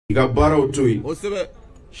iga baraw to yi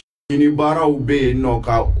ini baraw be no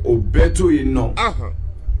ka o beto yi no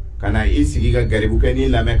kana isigi ga garibu ke ni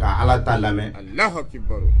lame ka ala ta lame Allahu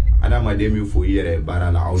akbar ana mademi fo yere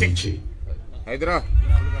bara la audiche Haidara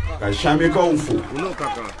ka shame ka unfu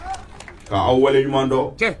ka awwale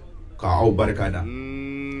yumando ka aw barkada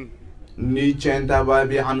ni chenta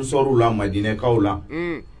babi ansoru la madine kaula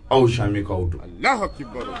aw shame ka udu Allahu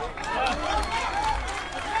akbar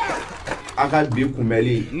aka bi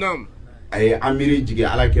kumeli nam ay amiri jige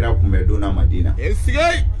ala kira kumedo na madina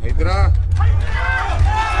esigay Haidara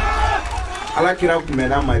ala kira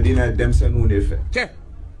kumena madina demsenu ne fe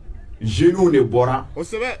jenu ne bora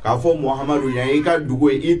ka fo muhammadu ya ika dugo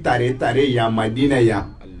i tare ya madina ya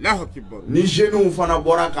Allahu akbar ni jenu fana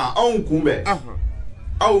bora ka on kumbe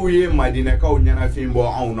aw ye madina ka nyana fimbo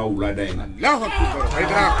aw na wulada ina Allahu akbar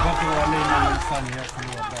Haidara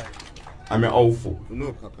ame awfo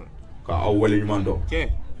ka awwale nyumando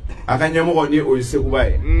aka nyamo ni o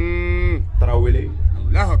sekubaye trawele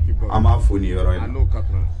Allahu akbar ama foni yoro ina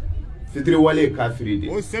fitri wale kafiri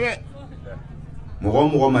de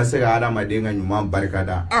mogo masega ada madenga nyuma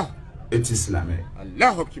barkada et islamé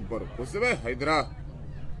Allahu akbar Haidara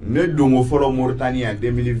ne dongo folo Mauritania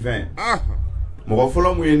 2020 mogo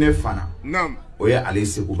folo mu ne fana nam oye ale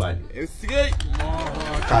sekubali esigay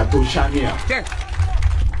ka to shamia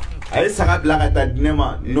ay saga blaga ta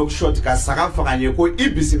dinema nok shot ka saga faganye ko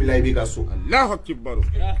ibismillah bi ka so Allahu akbar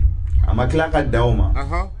amakla ka dauma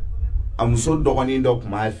amuso dogoni ndo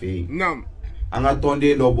kuma fe nam anga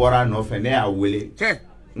tonde ndo bora no fe ne awele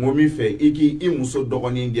ngomi fe iki imuso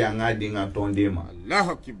dogoni ndi anga dinga tonde ma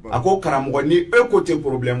Allahu akbar ako karamogo ni e côté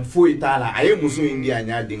problème fo itala aye muso indi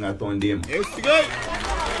anya dinga tonde ma esigay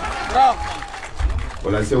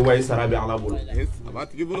wala se way sarabi ala bolo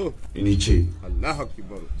abati bolo ini che Allahu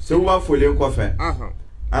akbar se wa fole ko fe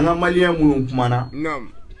anga malien munun kumana nam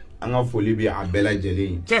anga foli bi abela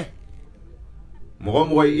jeli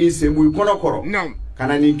mogo ise muy kono koro nam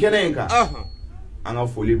kana ni kenen ka anga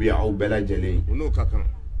foli bi aw bela jeli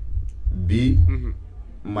bi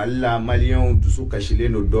malla malien dusu kashile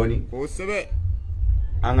no doni ko sebe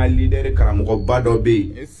anga leader karamogo bado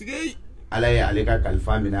be esigay ala ya ale ka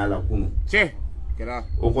kalfa mina ala kunu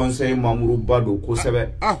o conseil mamuru bado ko sebe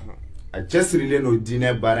a chesrile no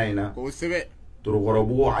dine baraina ko sebe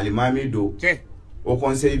torogorobu alimami do au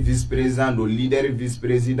conseil vice-président do leader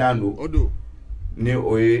vice-président do odo ne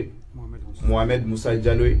oye Mohamed Musa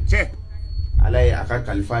Diallo ala ya aka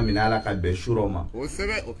kalfa mina ala ka be shuroma o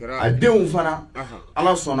sebe o kera adeun fana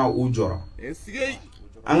ala sona u jora esigay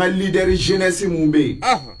anga leader jeunesse mumbe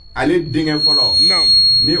ale dinge folo nam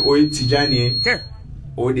ni oye Tijani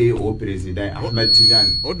o de o président Ahmed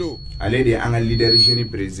Tijani odo ale de anga leader jeune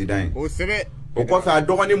président o sebe o ko fa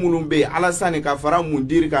dogoni mulumbe Alassane ka fara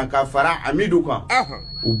mundir kan ka fara Amidou kan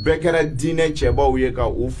u bekera dine cheba ye ka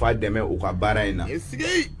u fa deme u ka bara ina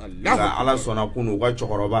esigay Allah ala sona kunu ka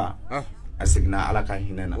chokoroba asigna ala ka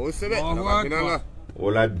hinena o sebe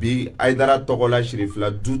wala bi Haidara togola CHÉRIF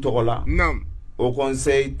la du togola nam au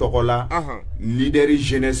conseil togola leader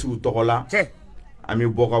jeunesse u togola ami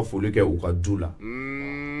boka folu ke u ka dula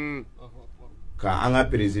ka anga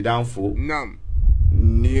président fo nam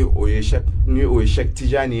ni oye Cheikh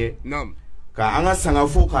Tijani nam ka anga sanga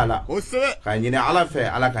fo kala o sebe ka nyine ala fe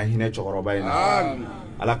ala ka hine chokoroba ina amin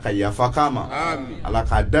ala ka yafa kama amin ala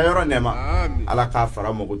ka dayoro nema amin ala ka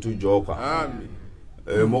fara mogotu joka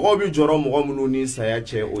amin mogo bi joro mogo munu ni saya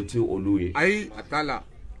che oti oluye ay atala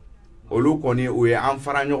olu koni uye an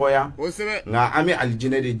fara nyogoya o sebe nga ami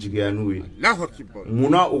aljine de jigiyanu ye Allahu akbar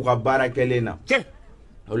muna u ka bara kelena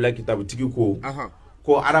wala kitabu tigi ko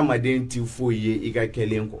ko aramaden ti foye iga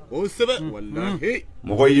kelen ko o sebe wallahi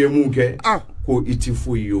mogo ye munke ko iti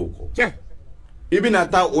foye ko ibina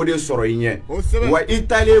ta o de soro yin wa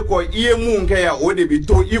itale ko iye munke ya o de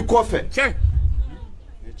bito ikofe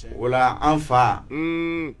wala anfa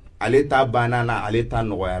ale ta banana ale ta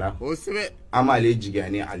nogoyara o sebe ama ale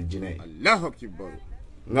jigani aljine Allahu akbar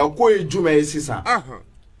nga ko e jume sisa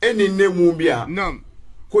eni ne mumbia nam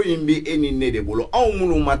ko imbi eni ne de bolo aw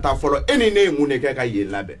munu mata folo eni ne mune ke ka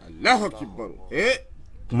yelabe Allahu akbar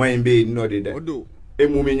kuma imbe no de de odo e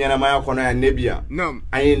mumi nyana maya kono ya nebia nam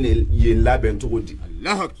ayene yelabe ntugudi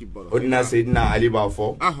Allahu akbar odina sayyidina ali ba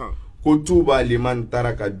fo ko tuba liman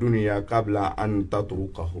taraka dunya qabla an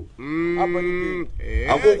tatrukahu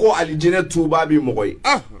ako ko aljine tuba bi mogoy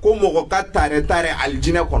ko mogo ka tare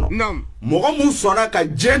aljine kono mogo mun sona ka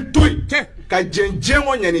jentoy ka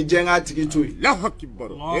jenjengo nyani jenga tigi toy Allahu akbar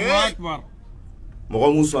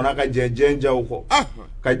mogo mun sona ka jenjenja ko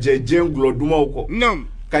ka jenjen gloduma ko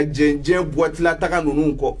ka jɛnjɛn boitila taga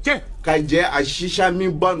ninnu kɔ ka jɛ a shisha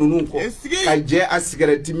min ba ninnu kɔ ka jɛ a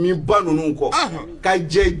cigarette min ba ninnu kɔ ka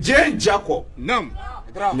jɛ jɛn ja kɔ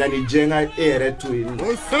yani jɛn ka e yɛrɛ to yen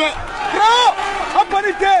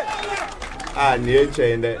nin ye cɛ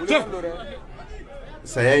ye dɛ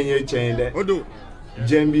saya in ye cɛ ye dɛ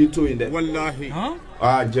jɛn b'i to yen dɛ wallahi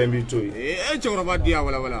jɛn b'i to yen cɛkɔrɔba di yan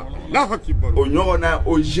wala la hakibaru o ɲɔgɔn na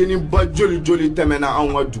o jeune ba joli tɛmɛna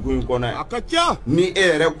anw ka dugu in kɔnɔ a ka ca ni e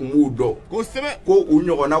yɛrɛ kun b'u dɔn kosɛbɛ ko u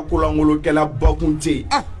ɲɔgɔn na kolonkolokɛla ba kun tɛ yen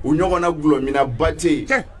u ɲɔgɔn na gulɔmina ba tɛ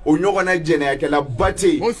yen o ɲɔgɔn na jɛnɛyakɛla ba tɛ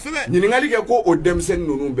yen ɲininkali kɛ ko o denmisɛnnin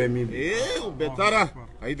ninnu bɛ min o bɛɛ taara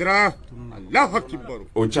Haidara Allahu Akbar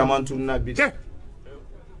o caman tununa bi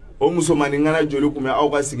o musomanin ŋana joli kun bɛ aw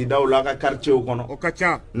ka sigidaw la ka quartier kɔnɔ o ka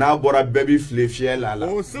ca n'a bɔra bɛɛ bi file fiyɛ la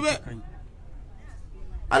kosɛbɛ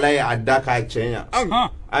ala ye a da k'a cɛɲa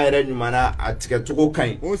a yɛrɛ ɲumana a tigɛcogo ka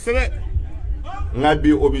ɲi kosɛbɛ nka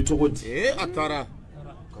bi o bi cogo di a taara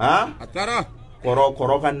a taara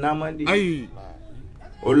kɔrɔ ka na man di ayi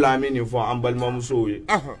o la an bɛ nin fɔ an balimamusow ye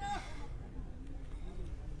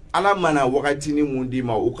ala mana wagatinin mun di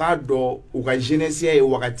ma u k'a dɔn u ka jeunesse ye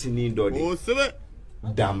wagatinin dɔ de kosɛbɛ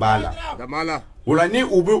dan b'a la wala ni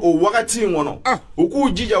u bɛ o wagati in kɔnɔ u k'u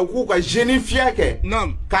jija u k'u ka jeune fiya kɛ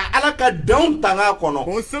ka ala ka danw tanga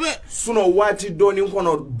kɔnɔ sinon waati dɔɔni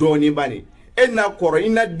kɔnɔ dɔɔni bani e na kɔrɔ i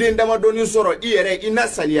na den damadɔni sɔrɔ i yɛrɛ i na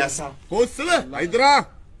saliya sa kosɛbɛ Haidara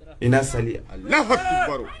i na saliya Allahu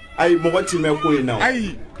Akbar ayi mɔgɔ ti mɛn ko in na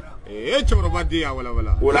ayi cɛkɔrɔba di yan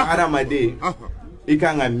wala hadamaden i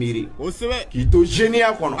kan ka miiri k'i to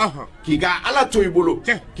jeunenya kɔnɔ k'i ka ala to i bolo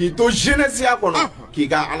k'i to jeunesse kɔnɔ k'i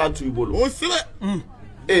ka ala to i bolo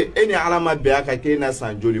e ni ala ma bɛn a kan k'e na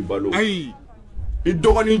san joli balo i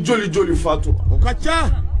dɔgɔnin joli fatura o ka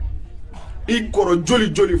ca i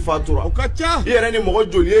kɔrɔ joli fatura o ka ca i yɛrɛ ni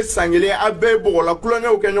mɔgɔ joli ye san kelen a bɛɛ ye bɔgɔla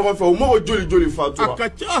kulonkɛw kɛ ɲɔgɔn fɛ o mɔgɔ joli fatura a ka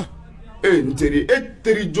ca n teri e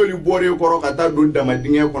teri joli bɔra e kɔrɔ ka taa don dama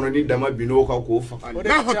dingɛ kɔnɔ ni dama bin'o kan k'o faga e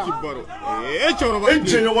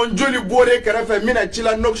jɛɲɔgɔn joli bɔra e kɛrɛfɛ mina ci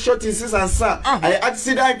la knockshot sisan san a ye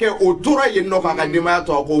accident kɛ o tora yen nɔ k'a ka denbaya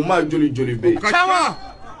to a ko o maa joli bɛ yen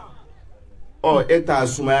e t'a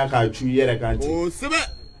sumaya k'a cu i yɛrɛ kan ten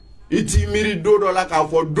i t'i miiri don dɔ la k'a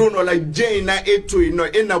fɔ don dɔ la diɲɛ in na e to yen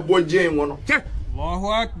nɔ e na bɔ diɲɛ in kɔnɔ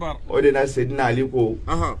o de la Sedina Ali ko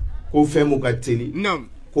fɛn mun ka teli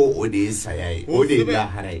ko o de ye saya ye o de ye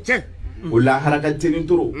lahara ye o lahara ka teli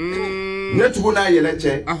toro ne tugu n'a yɛlɛ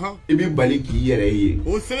cɛ i bi bali k'i yɛrɛ ye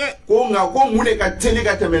ko nka ko mun de ka teli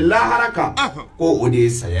ka tɛmɛ lahara kan ko o de ye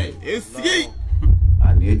saya ye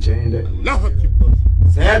nin ye tiɲɛ ye dɛ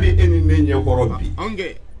saya bɛ e ni ne ɲɛkɔrɔ bi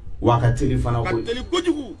wa ka teli fana koyi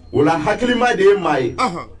o la hakilima de ye maa ye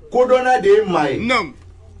kodɔnna de ye maa ye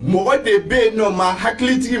mɔgɔ de bɛ yen nɔ maa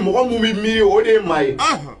hakilitigi mɔgɔ mun bɛ miiri o de ye maa ye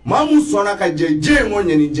maa mun sɔnna ka jɛ diɲɛ in kɔ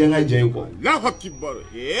ɲani diɲɛ ka jɛ in kɔ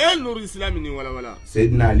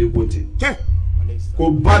Sedina Ali ko ten ko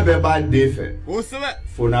ba bɛɛ b'a den fɛ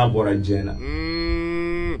fo n'a bɔra diɲɛ na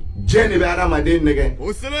diɲɛ de bɛ adamaden nɛgɛ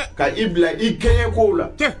ka i bila i kɛɲɛ kow la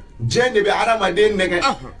diɲɛ de bɛ adamaden nɛgɛ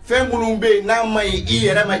fɛn minnu bɛ yen n'a ma ɲi i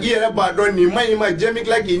yɛrɛ ma i yɛrɛ b'a dɔn nin ma ɲi ma diɲɛ bɛ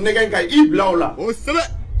tila k'i nɛgɛ ka i bila o la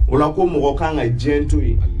o la ko mɔgɔ kan ka diɲɛ to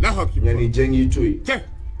yen yanni diɲɛ k'i to yen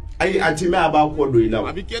ayi a ti mɛn a b'a kɔ don i la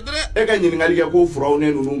wa e ka ɲininkali kɛ ko furaw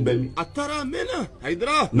ne ninnu bɛ min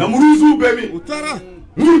namuruzuw bɛ min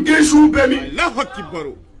murukesiw bɛ min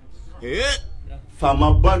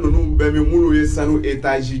faamaba ninnu bɛ min minnu ye sanu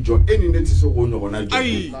étage jɔ e ni ne tɛ se k'o ɲɔgɔnna jɔ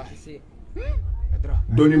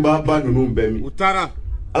dɔnnibaba ninnu bɛ min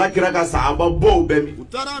ala kira ka sahaba bɔw bɛ min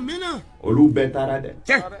olu bɛɛ taara dɛ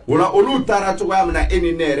o la olu taara cogoya min na e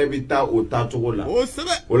ni ne yɛrɛ bɛ taa o taacogo la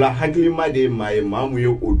o la hakilima de ye maa ye maa mun ye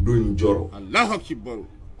o don in jɔrɔ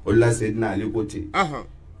o la Sedina Ali ko ten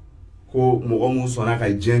ko mɔgɔ mun sɔnna ka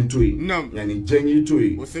diɲɛ to yen yanni diɲɛ k'i to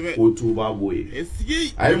yen k'o tuba b'o ye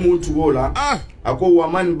a ye mun tugu o la a ko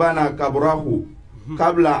waman bana kaburahu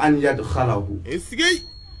kabla an yadkhalahu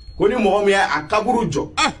ko ni mɔgɔ min ye a kaburu jɔ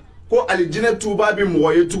ko alijinɛ tuba bi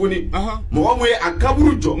mɔgɔ ye tuguni mɔgɔ mun ye a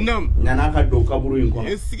kaburu jɔ ɲan'a ka don kaburu in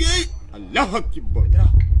kɔnɔ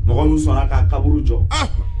mɔgɔ mun sɔnna ka kaburu jɔ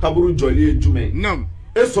kaburu jɔli ye jumɛn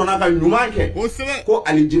e sɔnna ka ɲuman kɛ ko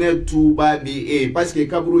alijinɛ tuba bi e parce que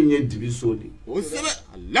kaburu in ye dibiso de ni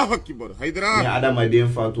adamaden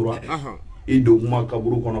fatura i don kuma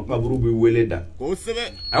kaburu kɔnɔ kaburu bi wele da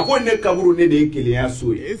a ko ne kaburu ne de ye kelenya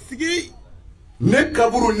so ye ne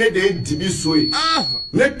kaburu ne de ye dibi so ye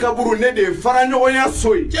ne kaburu ne de ye faraɲɔgɔnya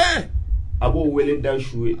so ye a b'o wele da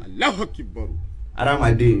su ye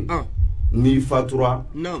adamaden n'i fatura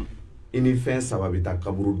i ni fɛn saba bɛ taa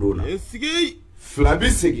kaburu don na fila bi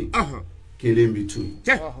segin kelen bi tu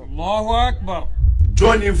Allahu akbar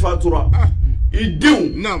joni fatura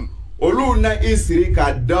idiw nam olu na isiri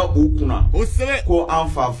ka da ukuna o sebe ko an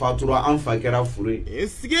fa fatura an fa kɛra fure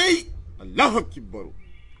esgei Allahu akbar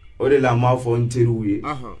o de la ma fɔ n teriw ye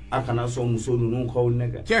a kana sɔn muso ninnu kaw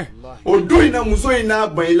nɛgɛ cɛ o don in na muso in n'a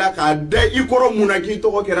ban i la k'a da i kɔrɔ mun na k'i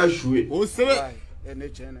tɔgɔ kɛra su ye o sebe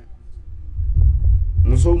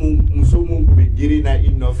muso mun kun bɛ girin na i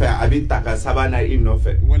nɔfɛ a bɛ ta ka saban na i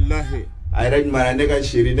nɔfɛ wallahi a yɛrɛ ɲumana ne ka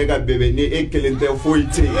chéri ne ka bébé ni e kelen tɛ foyi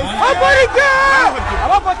tɛ yen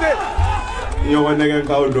ɲɔgɔn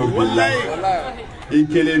nɛgɛkaw dɔ b'i la i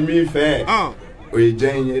kelen min fɛ o ye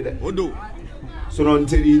diya in ye dɛ o don sinon n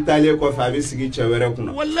teri i taalen kɔfɛ a bɛ sigi cɛ wɛrɛ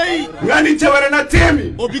kunna wallahi nka ni cɛ wɛrɛ na tɛ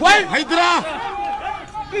min o bi kɛ Haidara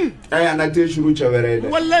a na tɛ suru cɛ wɛrɛ ye dɛ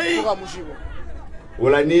wallahi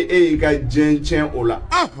wala ni e y'i ka diɲɛ tiɲɛ o la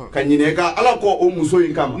ka ɲinɛ i ka ala kɔ o muso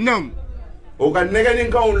in kama nam o ka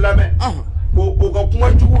nɛgɛnnikanw lamɛn k'o ka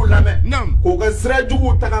kuma juguw lamɛn nam k'o ka sira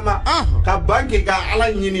juguw tagama ka ban k'i ka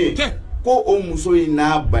ala ɲini ye ko o muso in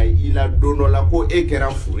n'a ba i la don dɔ la ko e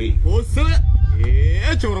kɛra fure ye o sebe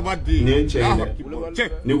cɛkɔrɔba den nin ye cɛ ye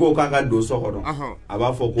dɛ n'i ko k'a ka don so kɔnɔ a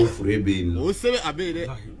b'a fɔ ko fure bɛ yen nɔ o sebe a bɛ yen dɛ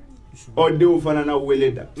ɔ denw fana na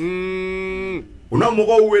wele da u na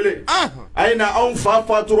mɔgɔw wele a ye na anw fa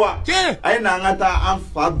fatura a ye na an ka taa an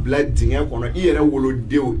fa bila dingɛ kɔnɔ i yɛrɛ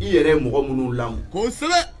wolodenw i yɛrɛ mɔgɔ minnu lamɔ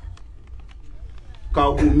kosɛbɛ ka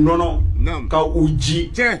u nɔnɔ ka u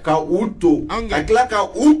ji ka u to ka tila ka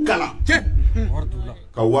u kalan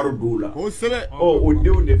ka wari d'u la kosɛbɛ o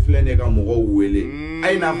denw de filɛ ne ka mɔgɔw wele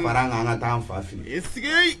a ye na fara an kan an ka taa an fa fili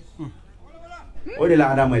o de la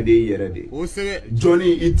adamaden yɛrɛ de kosɛbɛ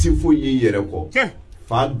jɔnni i ti foyi ye i yɛrɛ kɔ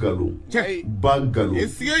fa galo ba galo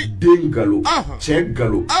den galo cɛ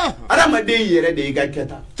galo adamaden yɛrɛ de i ka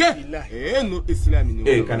kɛta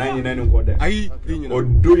kana ɲinɛ nin kɔ dɛ o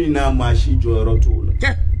don in na maa si jɔyɔrɔ t'o la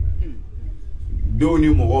denw ni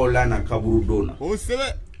mɔgɔw la na kaburu don na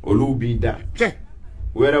olu b'i da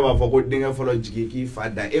o yɛrɛ b'a fɔ ko denkɛ fɔlɔ jigi k'i fa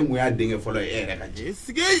da e mun y'a denkɛ fɔlɔ e yɛrɛ ka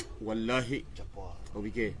jigi wallahi o bɛ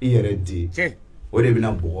kɛ i yɛrɛ den o de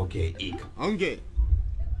bɛna bɔgɔ kɛ i kan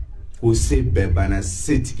ko se bɛɛ banna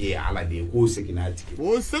setigi ye ala de ye k'o seginna a tigi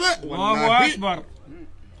kosɛbɛ wallahi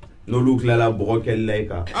n'olu tilala bɔgɔ kɛli la i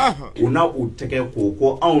kan u na u tɛgɛ ko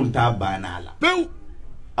ko anw ta banna a la pewu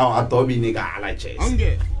a tɔ b'i ni ka ala cɛ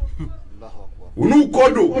u n'u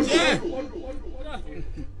kɔ don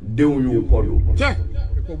denw y'u kɔ don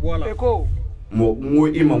n ko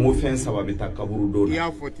i ma ko fɛn saba bɛ taa kaburu don na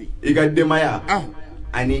i ka denbaya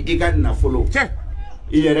ani i ka nafolo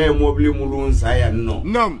i yɛrɛ ye mɔbili minnu san yan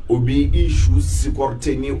nɔ o b'i i su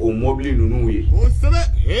sikɔrite ni o mɔbili ninnu ye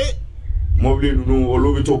mɔbili ninnu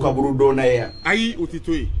olu bɛ to kaburu don na yan ayi o tɛ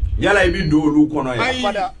to yen yala i bɛ don olu kɔnɔ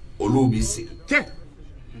yan olu b'i sigi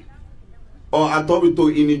a tɔ bɛ to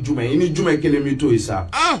i ni jumɛn kelen bɛ to yen sa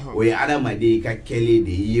o ye adamaden i ka kɛlen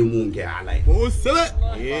de i ye mun kɛ ala ye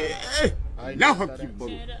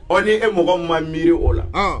ni e mɔgɔ ma miiri o la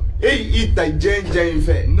e i ta jɛnjɛn in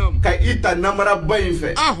fɛ ka i ta namaraba in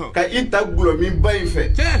fɛ ka i ta gulɔminba in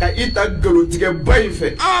fɛ ka i ta nkalontigɛba in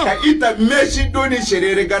fɛ ka i ta mɛsi don ni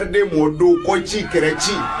sere regarde mɔdon kɔci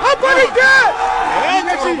kɛrɛci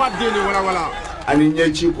ani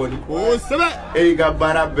ɲɛci kɔni e ka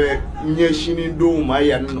baara bɛ ɲɛsinin denw ma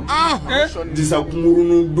yan nɔ disa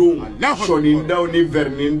kunkurunin denw sɔnindaw ni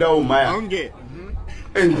vɛrinindaw ma yan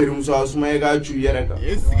en terimuso asuma e ka cu yɛrɛ kan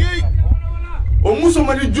o muso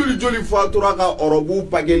mani joli fatura ka ɔrɔbu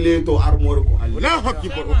pakelen to armoire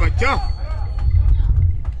kɔ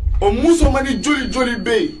o muso mani joli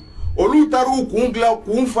bɛ yen olu taar'u kun dilan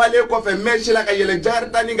kun falen kɔfɛ mɛsi la ka yɛlɛ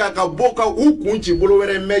jaritani kan ka bɔ ka u kun ci bolo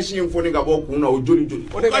wɛrɛ mɛsi in foni ka bɔ kun na o joli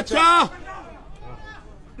o de ka ca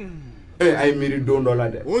a ye miiri don dɔ la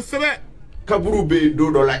dɛ kaburu bɛ yen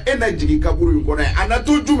don dɔ la e na jigi kaburu in kɔnɔ ye a na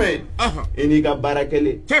to jumɛn e n'i ka baara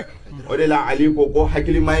kɛlen o de la ale ko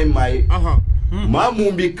hakilima ye maa ye maa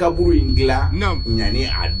mun bɛ kaburu in dilan ɲani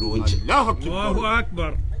a don cɛ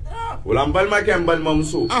o la n balimakɛ n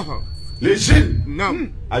balimamuso les jeunes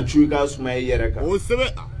a cu i ka suma i yɛrɛ kan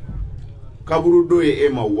kaburu don ye e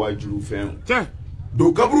ma wajibu fɛn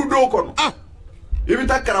don kaburu don kɔnɔ i bɛ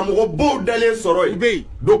taa karamɔgɔ baw dalen sɔrɔ yen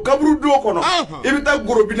don kaburu don kɔnɔ i bɛ taa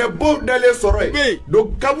gorobinɛ baw dalen sɔrɔ yen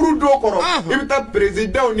don kaburu don kɔnɔ i bɛ taa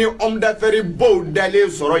présidents ni homme d'affaires baw dalen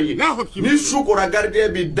sɔrɔ yen ni su kora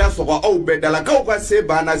gardien bɛ da sɔgɔ aw bɛɛ da la k'aw ka se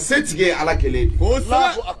banna setigi ye ala kelen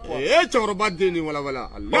de cɛkɔrɔba den ni walawala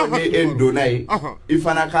ni e donna yen i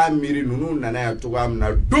fana k'a miiri ninnu nana yan cogoya min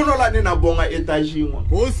na don dɔ la ne na bɔ n ka étage in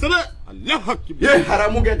kɔnɔ i ye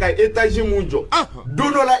haramu kɛ ka étage mun jɔ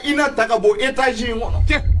don dɔ la i na ta ka bɔ étage in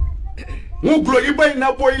kɔnɔ Mu glogi bay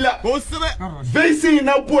na boila. Ko sebe. Veisi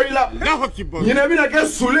na boila. Allahu akbar. Nyina bi na ke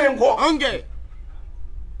sulenko. Ange.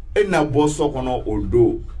 E na boso kono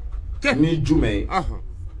odo. Ni jume.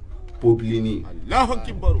 Poplini. Allahu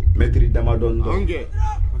akbar. Metri damadon do. Ange.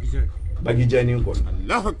 Bagijani ko.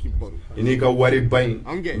 Allahu akbar. Ini ka wari bay.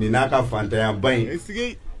 Ni na ka fantaya bay.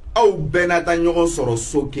 Esige. Aw benata nyogo soro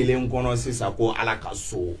so kelen kono sisa ko ala ka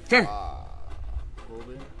so.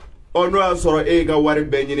 Ono ya soro e ga wari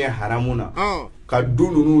benyine haramuna. Ka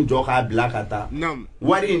dununu jo ka blakata. Nam.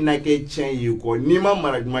 Wari na ke chen yi ko ni ma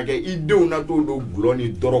marajuma ke ideu na to do gloni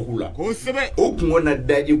dorokula. Ko sebe. O kungo na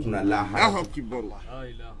daji kuna la ha. Allahu akbar.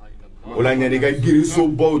 Ola nyani ga giri so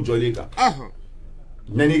bo jolika.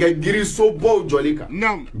 Nyani ga giri so bo jolika.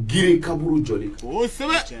 Nam. Giri kaburu jolika. Ko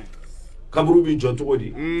sebe. Kaburu bi joto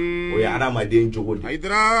godi. O ya ana maden jogodi.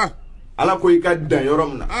 Haidara. Ala ko ika dan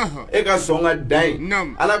yorom na. E ka songa dan.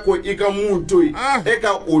 Nam. Ala ko ika mutoi. E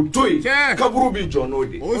ka otoi. Kaburu bi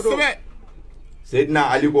jonodi. O sebe. Sayyidina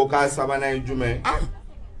Ali ko ka sabana jume.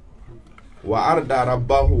 Wa arda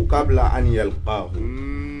rabbahu qabla an yalqahu.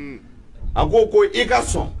 Ako ko ika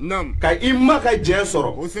son. Nam. Ka imma ka je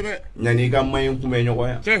soro. O sebe. Nyani ka mayin kume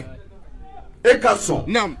nyogoya. Che. Eka son.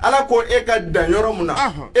 Nam. Ala ko eka dan yoromuna.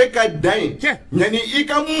 Eka dan. Nyani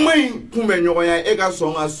ika mayin kume nyogoya. Eka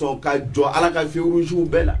son a son ka jo ala ka fiuru ju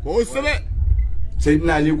bela. Ko sebe.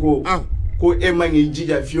 Sayyidina Ali ko ko e mangi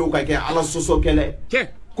jija fiu ka ke ala soso kele. Che.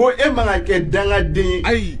 Ko e manga ke danga din.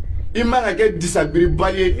 Ai. I manga ke disabiri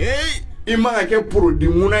bali. I manga ke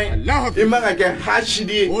produit munai. I manga ke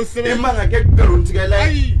hashidi. I manga ke garantigala.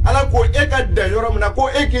 Ala ko e ka dan yoromuna ko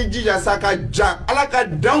e ke jija saka ja. Ala ka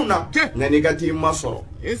downa. Nani ka ti masoro.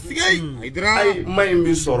 Esige. Haidara. Ai mayin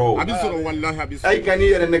bi soro. Abi soro wallahi abi soro. Ai kani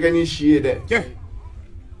yere naga ni shiye de.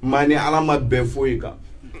 Mani ala ma be foyi ka.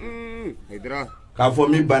 Haidara. Ka fo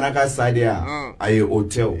mi bana ka sadia ayi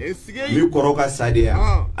hotel. Mi koro ka sadia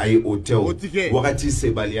ayi hotel. Wakati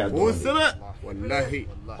sebalia do. O sebe. Wallahi.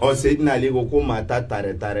 O Sayyidina Ali ko mata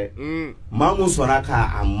tare tare. Mamu sona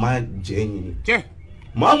ka amma jenyi.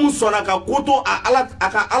 Mamu sona ka koto a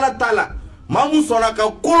ala tala. Mamu sona ka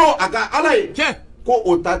kolo aka ala yi. Ko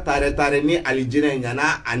ota tare tare ni alijina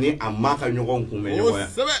nyana ani amma ka nyogon kume nyoya. O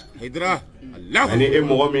sebe. Haidara. Allah. Ani e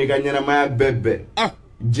mogo mi ka nyana maya bebe.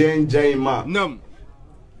 Jen jaima. Nam.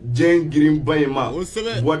 Jen green bayima.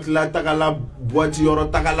 Boîte la takala boîte yoro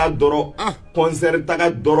takala doro. Concert taka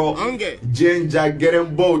doro. Jen ja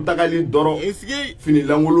gerembo takali doro. Fini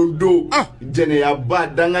langulun do. Jene ya ba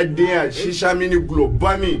danga dia shisha mini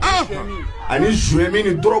globami. Ani jouer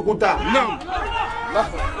mini dorokuta. Nam.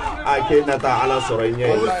 Ake nata ala soro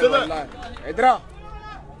nye. Edra.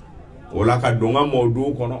 Ola ka donga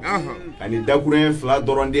modu kono. Ani dakuren fla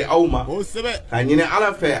doronde awma. Ka nyine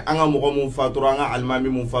ala fe anga mogo mun faturo anga almami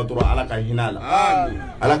mun faturo ala ka hinala.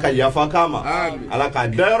 Ala ka yafa kama. Ala ka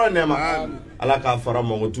dayro nema. Ala ka fara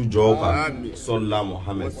mongotu joka. Sallallahu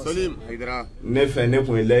Muhammad. Salim Haidara. Ne fe ne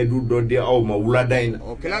kun laidu do de awma wuladaina.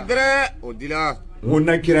 O kala dre o dila.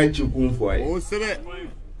 Ngona kira ci kun fo ay. O sebe.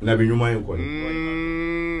 Nabi nyuma yin ko.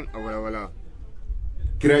 Wala.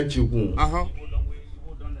 Kira ci kun.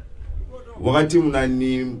 Wakati muna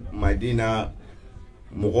ni Madina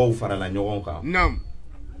mɔgɔw farala ɲɔgɔn kan. Nam.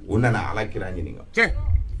 U nana ala kira ɲininka.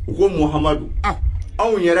 U ko Muhamadu.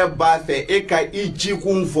 Anw yɛrɛ b'a fɛ e ka I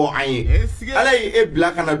cikun fɔ an ye. Ala ye e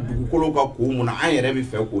bila kana dugukolo ka ko mun na an yɛrɛ bɛ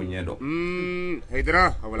fɛ k'o ɲɛdɔn.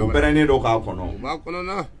 Haidara. O bɛrɛnnen dɔ k'a kɔnɔ. B'a kɔnɔ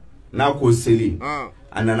na. N'a ko seli.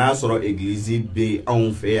 A nana sɔrɔ église bɛ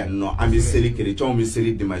anw fɛ yan nɔ. An bɛ seli chrétiens bɛ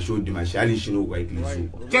seli dimanche o dimanche hali sini u ka église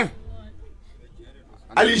kɔnɔ.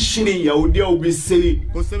 Ali shini Yahudiyaw bi seli,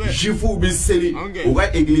 Juifs bi seli, u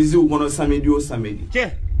ka église kɔnɔ samedi o samedi.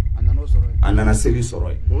 A nana seli sɔrɔ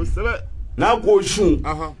ye. N'a ko sun,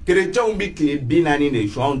 chrétiens bi tile 40 de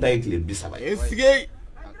sun, anw ta ye tile 30 ye.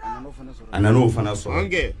 A nana o fana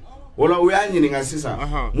sɔrɔ. O la o y'a ɲininka sisan,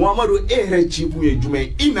 Muhamadu e yɛrɛ ci kun ye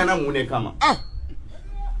jumɛn ye? I nana mun de kama?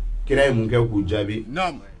 Kira ye mun kɛ k'u jaabi?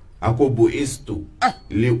 A ko bo istu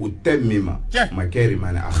li utammima makarima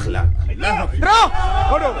al-akhlaq.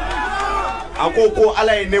 A ko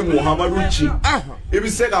ala ye ne Muhamadu ci. I bɛ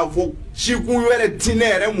se k'a fɔ cikun wɛrɛ ti ne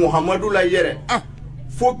yɛrɛ Muhamadu la yɛrɛ.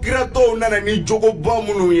 Fo kiratɔw nana ni jogoba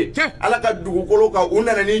minnu ye. Ala ka dugukolo kan u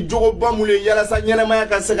nana ni jogoba minnu ye yalasa ɲɛnamaya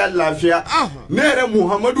ka se ka lafiya. Ne yɛrɛ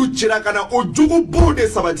Muhamadu cira ka na o jogobaw de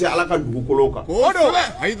sabati ala ka dugukolo kan.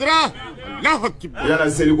 Haidara.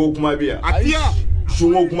 Yala seliko kuma bɛ yan.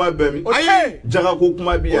 Sungo kuma bɛ min? Jaga ko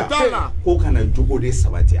kuma bɛ yan. Ko kana jogo de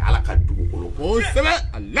sabati ala ka dugukolo kan.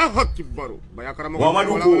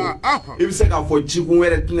 Muhamadu ko i bɛ se k'a fɔ cikun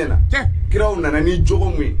wɛrɛ tɛ ne na. Kiraw nana ni jogo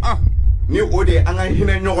mun ye. ni ode an ka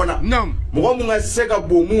hinɛ ɲɔgɔn na nam mɔgɔ mun ka se ka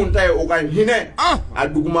bon mun ta ye o ka hinɛ a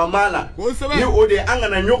dugumama la ni ode an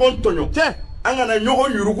kana ɲɔgɔn tɔɲɔ an kana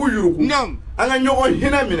ɲɔgɔn yurugu nam an ka ɲɔgɔn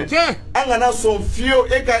hinɛ minɛ an kana sɔn fiyewu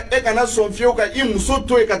e kana sɔn fiyewu ka I muso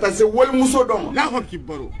to ye ka taa se walimuso dɔ ma Allahu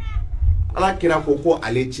akbar Ala kira ko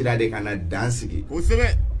ale cira de kana dan sigi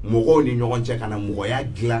kosɛbɛ mɔgɔw ni ɲɔgɔn cɛ kana mɔgɔya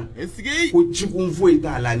dilan ko cikun foyi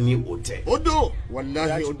t'a la ni o tɛ o don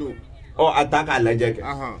wallahi o don a ta k'a lajɛ kɛ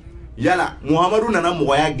yala Muhamadu nana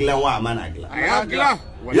mɔgɔya dilan wa a ma n'a dilan a y'a dilan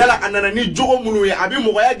yala a nana ni jogo minnu ye a bɛ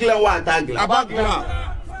mɔgɔya dilan wa a t'a dilan a b'a dilan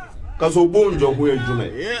kaso bon jɔkun ye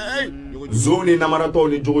jumɛn ye nson ni namaratɔw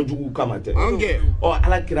ni jogojugu kama tɛ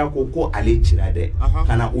Ala kira ko ale cira dɛ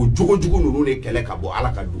kana o jogojugu ninnu de kɛlɛ ka bɔ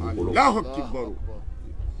Ala ka dugukolo Allahu akbar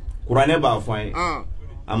kuranɛ b'a fɔ an ye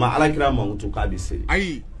a ma Ala kira mankutu k'a bɛ seli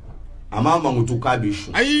ayi a ma mankutu k'a bɛ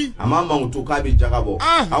su ayi a ma mankutu k'a bɛ jaga bɔ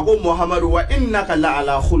a ko Muhamadu wa innaka la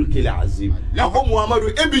ala khulqil azim a ko Muhamadu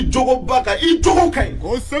e bɛ jogoba kan I jogo ka ɲi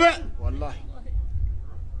kosɛbɛ wallahi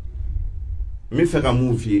min fɛ ka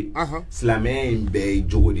mun f'i ye silamɛya in bɛɛ ye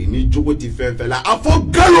jogo de ni jogo ti fɛn fɛn la a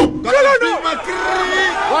fɔ galo don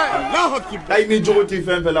Allahu akbar ayi ni jogo ti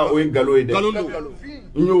fɛn fɛn la o ye galo ye dɛ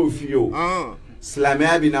n y'o f'i ye o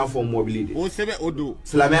silamɛya bɛ n'a fɔ mɔbili de kosɛbɛ o don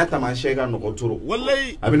silamɛya taamasiyɛn ka nɔgɔ toro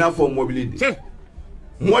wallahi a bɛ n'a fɔ mɔbili de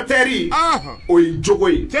mɔtɛri o ye jogo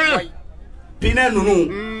ye pinɛ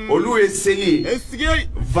ninnu olu ye seli ye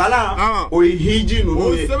valan o ye hiji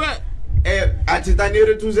ninnu ye a ti taa ni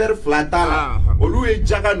retuzɛri fila t'a la olu ye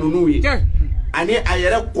jaga ninnu ye ani a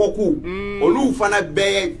yɛrɛ kɔku olu fana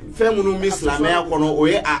bɛɛ ye fɛn minnu bɛ silamɛya kɔnɔ o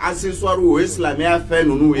ye a accessoire o ye silamɛya fɛn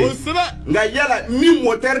ninnu ye nka yala ni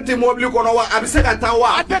mɔtɛri tɛ mɔbili kɔnɔ wa a bɛ se ka taa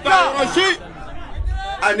wa a tɛ taa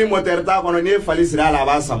ni mɔtɛri t'a kɔnɔ n'i ye fali siri a la a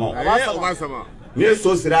b'a sama n'i ye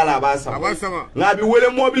so siri a la a b'a sama nka a bɛ wele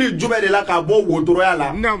mɔbili jumɛn de la k'a bɔ wotoroya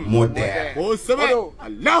la mɔtɛri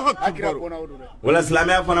Allahu akbar wala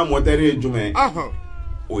silamɛya fana mɔtɛri ye jumɛn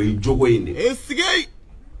o ye jogo in de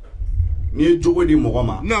n'i ye jogo di mɔgɔ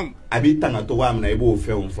ma a b'i tanga cogoya min na I b'o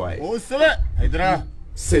fɛnw fɔ a ye kosɛbɛ Haidara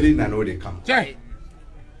seli nana o de kama n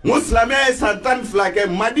ko silamɛya ye san 12 kɛ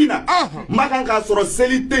Madina ma kan k'a sɔrɔ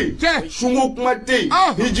seli tɛ yen sunko kuma tɛ yen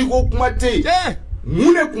hijiko kuma tɛ yen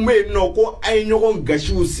mun de tun bɛ yen nɔ ko a ye ɲɔgɔn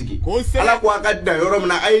gasiw sigi Ala ko a ka dan yɔrɔ min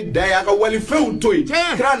na a ye dan ye a ka walifɛnw to yen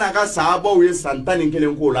kira n'a ka sahabaw ye san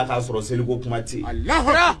 11 k'o la k'a sɔrɔ seliko kuma tɛ yen Allahu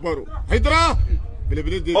akbar Haidara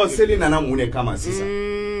seli nana mun de kama sisan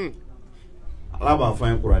Ala b'a fɔ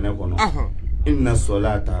an ye kuranɛ kɔnɔ inna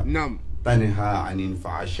solata tanha anil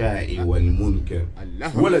fahsha'i wal munkar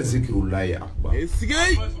wala zikrullahi akbar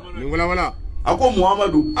a ko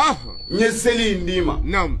Muhamadu n ye seli in d'i ma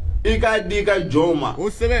I k'a di I ka jɔnw ma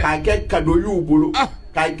k'a kɛ cadeau y'u bolo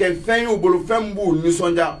k'a kɛ fɛn y'u bolo fɛn b'u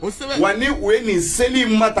nisɔndiya wa ni u ye nin seli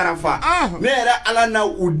matarafa ne yɛrɛ Ala na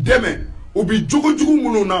u dɛmɛ u bi jogojugu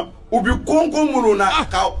minnu na u bi kɔnko minnu na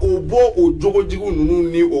ka o bɔ o jogojugu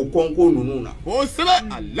ninnu ni o kɔnko ninnu na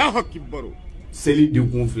Allahu akbar seli di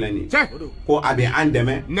kun filɛ nin ko a bɛ an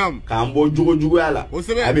dɛmɛ k'an bɔ jogojuguya la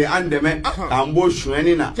a bɛ an dɛmɛ k'an bɔ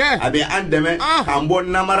sonyɛni na a bɛ an dɛmɛ k'an bɔ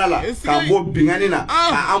namara la k'an bɔ binkani na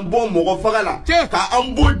k'an bɔ mɔgɔ faga la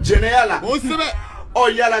k'an bɔ jɛnɛya la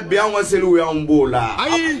yala bi an ka seliw y'an b'o la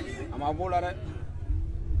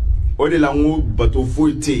o de la n ko bato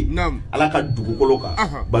foyi tɛ yen Ala ka dugukolo kan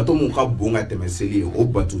bato mun ka bon ka tɛmɛ seli ye o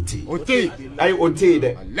bato tɛ yen ayi o tɛ yen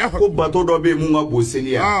dɛ ko bato dɔ bɛ yen mun ka bon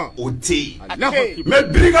seli ya o tɛ yen mais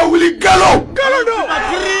biri ka wuli galo don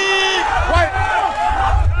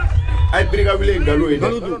ayi biri ka wuli galo ye dɛ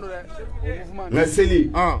nka seli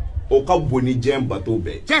o ka bon ni diɲɛ bato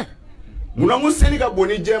bɛɛ munna n ko seli ka bon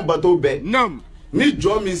ni diɲɛ bato bɛɛ ni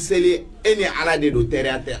jɔn min seli e ni Ala de don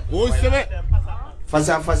teriya tɛ face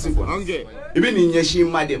à face quoi I bɛ nin ɲɛsin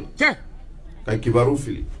ma de ma ka kibaru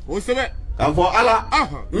fili k'a fɔ Ala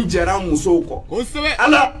n jɛra n musow kɔ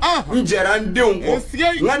Ala n jɛra n denw kɔ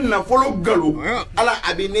n ka nafolo galo Ala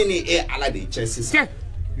a bɛ ne ni e Ala de cɛ sisan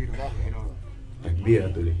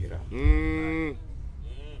takbiratul ihram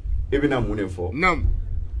I bɛna mun de fɔ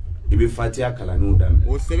I bɛ Fatiha kalanniw daminɛ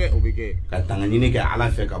ka tanga ɲini kɛ Ala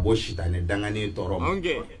fɛ ka bɔ sitanɛ danganen tɔɔrɔ ma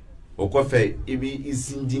o kɔfɛ I b'i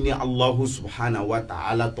sinji ni Allahu subhanahu wa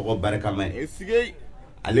ta'ala tɔgɔ barikama ye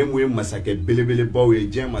ale mun ye masakɛ belebelebaw ye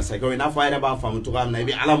diɲɛ masakɛw i n'a fɔ a yɛrɛ b'a faamu cogoya min na I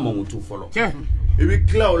bɛ Ala mankutu fɔlɔ I bɛ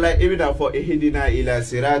tila o la I bɛna fɔ ihdina ila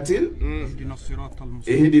siratal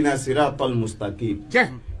mustaqim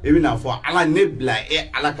I bɛna fɔ Ala ne bila e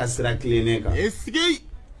Ala ka sira tilennen kan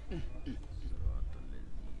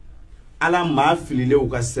Ala maa fililenw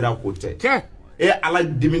ka sira ko tɛ e Ala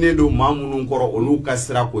diminen don maa minnu kɔrɔ olu ka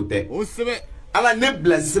sira ko tɛ ala ne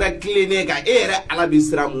bilasira kilene ka e yɛrɛ ala bi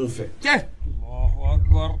sira mun fɛ Allahu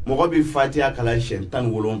Akbar. mɔgɔ bi fatiya kalan siyɛn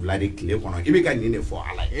 17 de tile kɔnɔ i bɛ ka nin de fɔ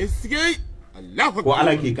ala ye ko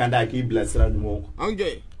ala k'i kan da k'i bilasira ɲuman kan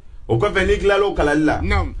o kɔfɛ n'i tilal'o kalali la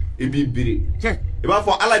i b'i biri i b'a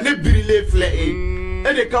fɔ ala ne birilen filɛ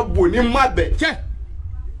e de ka bon ni ma bɛɛ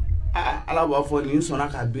ala b'a fɔ nin sɔnna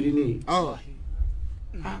ka biri ne ye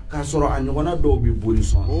k'a sɔrɔ a ɲɔgɔnna dɔw bi boli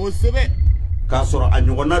sɔn k'a sɔrɔ a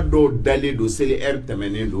ɲɔgɔnna dɔw dalen don seli heure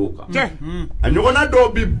tɛmɛnen don o kan a ɲɔgɔnna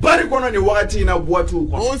dɔw bi bari kɔnɔ nin wagati in na boîtiw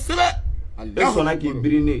kɔnɔ e sɔnna k'i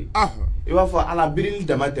biri ne ye i b'a fɔ ala birili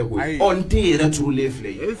dama tɛ koyi n tɛ yɛrɛ turulen filɛ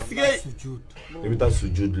i bɛ taa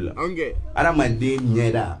sujudi la adamaden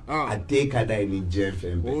ɲɛda a tɛ ka da ye ni diɲɛ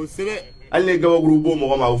fɛn bɛɛ hali ni gabakuru b'o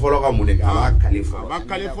mɔgɔ ma o fɔlɔ ka mun de kɛ a b'a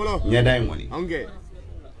kale fɔlɔ ɲɛda in kɔni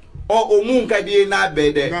o mun ka di ye n'a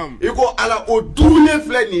bɛɛ dɛ i ko ala o turulen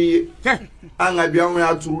filɛ nin ye an ka bi anw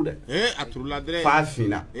y'a turu dɛ f'a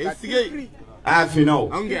finna a finna o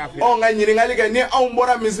nka ɲininkali kɛ ni anw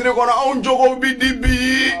bɔra misiri kɔnɔ anw jogow bi di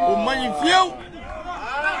bi o man ɲi fiyewu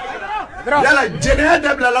yala jɛnɛya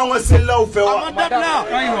dabilala anw ka selilaw fɛ wa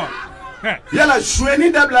yala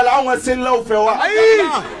suɲɛni dabilala anw ka selilaw fɛ wa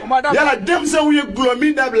yala denmisɛnw ye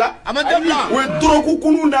gulɔmin dabila u ye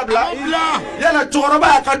dɔrɔkukunu dabila yala cɛkɔrɔba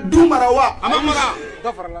y'a ka du mara wa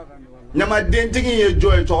ɲamadentigi ye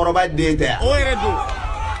jɔn ye cɛkɔrɔba den tɛ yan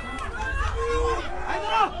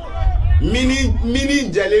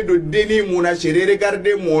mini jalen do deni mun na chéri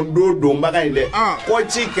regarder mon do donbaga in dɛ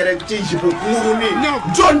kɔci kɛrɛ ci jipu kurunin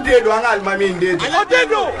jɔn den do an ka alimami den tɛ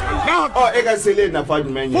e ka seli nafa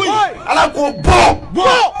jumɛn ye ala ko bɔ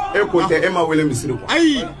e ko tɛ e ma wele misiri kɔ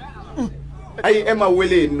ayi e ma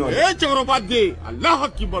wele yen nɔ cɛkɔrɔba den Allahu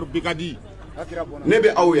Akbar bigadi ne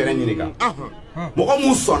bɛ aw yɛrɛ ɲininka mɔgɔ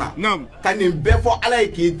mun sɔnna ka nin bɛɛ fɔ ala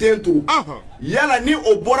ye k'i den turu yala ni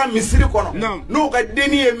o bɔra misiri kɔnɔ n'o ka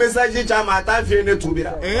denni ye message caman a t'a f'i ne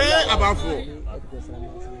tubira a b'a fɔ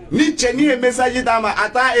ni cɛnin ye message d'a ma a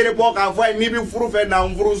t'a report k'a fɔ a ye n'i bɛ furu fɛ na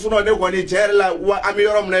n furu sinon ne kɔni cɛ yɛrɛ la an bɛ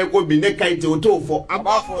yɔrɔ min na ko bi ne ka ɲi ten o t'o fɔ a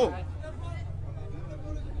b'a fɔ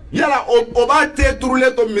yala o b'a te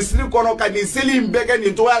turulen to misiri kɔnɔ ka nin seli in bɛɛ kɛ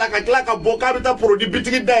nin cogoya la ka tila ka bɔ k'a bɛ taa produit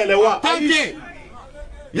bitigi dayɛlɛ wa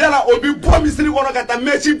yala o bɛ bɔ misiri kɔnɔ ka taa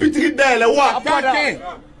mɛsi bitigi dayɛlɛ wa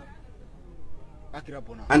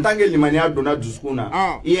en tant que limaniya donna dusukun na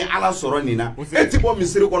i ye ala sɔrɔ nin na e ti bɔ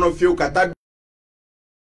misiri kɔnɔ fiyewu ka taa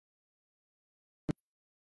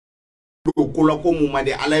dogo ko la ko mun man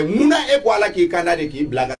di ala ye munna e ko ala k'i kanda de k'i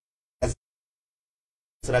bila ka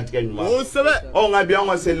siratigɛ ɲuman nka bi an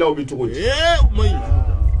ka selilaw bɛ cogo di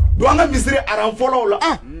don an ka misiri aran fɔlɔw la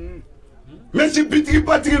mɛsi bitigi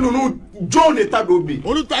batigi ninnu jɔnw de ta don bi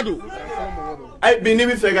olu ta don ayi bi n'i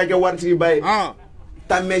bɛ fɛ ka kɛ waritigiba ye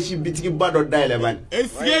taa mɛsi bitigiba dɔ dayɛlɛ bani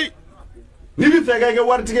n'i bɛ fɛ ka kɛ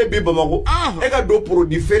waritigi bi Bamako e ka don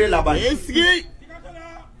produit feere la bani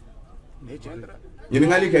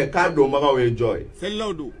ɲininkali kɛ k'a donbagaw ye jɔn ye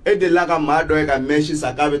e delila ka maa dɔ ye ka mɛsi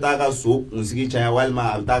san k'a bɛ taa ka so kunsigi caya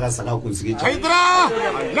walima a bɛ taa ka saga kunsigi caya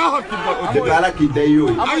depuis ala k'i da i y'o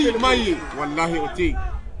ye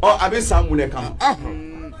a bɛ san mun de kama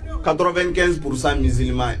 95%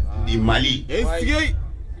 musulman di Mali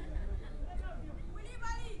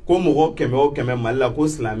ko mɔgɔ 100 o 100 Mali la ko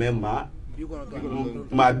silamɛ maa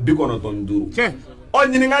 95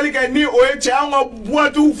 ɲininkali kɛ ni o ye cɛ an ka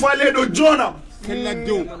boîtiw falen don joona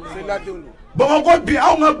Bamako bi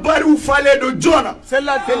anw ka bariw falen don joona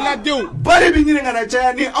bari bɛ ɲini ka na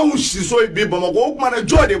caya ni anw siso ye bi Bamako o tuma na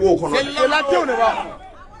jɔn de b'o kɔnɔ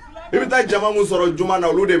i bɛ taa jama mun sɔrɔ juma na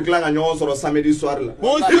olu de bɛ tila ka ɲɔgɔn sɔrɔ samedi soir la i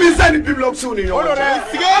bɛ sa ni bibliothèques ni ɲɔgɔn cɛ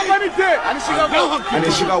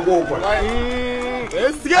ani Chicago kɔnɔ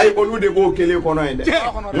ayi olu de b'o kelen kɔnɔ yen dɛ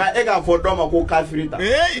nka e k'a fɔ dɔ ma ko kafiri ta a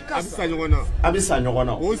bɛ sa ɲɔgɔn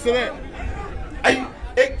na ayi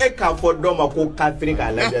e k'a fɔ dɔ ma ko kafiri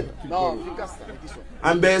k'a lajɛ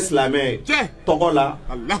an bɛɛ ye silamɛ ye tɔgɔ la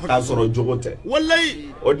k'a sɔrɔ jogo tɛ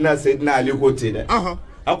o dina Seydina Ali ko ten dɛ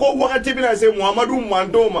a ko wagati bɛna se Muhamadu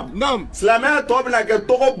mantonw ma silamɛya tɔ bɛna kɛ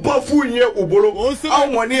tɔgɔ bafu ye u bolo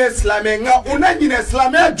anw kɔni ye silamɛ nka u na ɲinɛ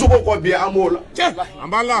silamɛya jogo kɔ bi an b'o la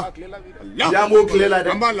an b'o tile la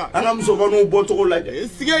dɛ an ka musokɔrɔbaw bɔcogo lajɛ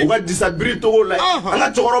u ka disabiri togo lajɛ an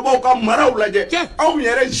ka cɛkɔrɔbaw ka maraw lajɛ anw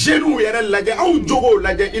yɛrɛ jeunes yɛrɛ lajɛ anw jogow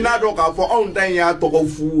lajɛ i n'a dɔn k'a fɔ anw ta in y'a tɔgɔ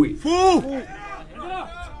fu ye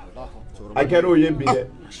a kɛra o ye bi dɛ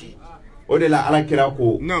o de la alakira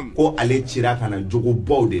ko ale cira ka na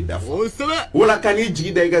jogobaw de dafa wala ka n'i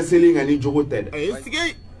jigi da i ka seli nka ni jogo tɛ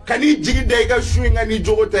dɛ ka n'i jigi da i ka su nka ni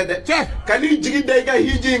jogo tɛ dɛ ka n'i jigi da i ka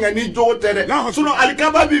hiji nka ni jogo tɛ dɛ sinon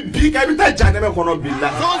alikaba bɛ bi ka i bɛ taa jahanɛmɛ kɔnɔ bi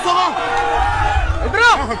la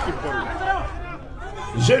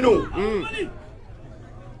genou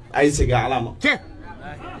ay segi alama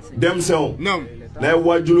demseo na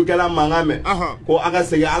wajulu kala mangame ko aga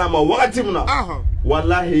segi alama wakati muna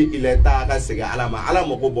wallahi ileta aga segi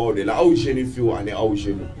alama ko bawde la aw jeni fi wani aw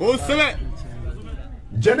jeni o sele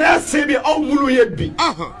jene sebi aw mulu yebbi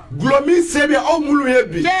glomi sebi aw mulu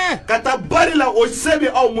yebbi kata bari la o sebi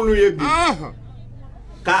aw mulu yebbi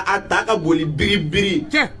ka ataka boli biri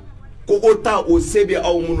kokota o sebi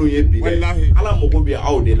aw mulu yebbi alama ko bi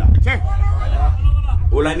aw de la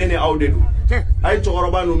wala nene aw de do ay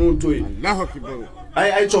chokoroba nunu toy Allahu akbar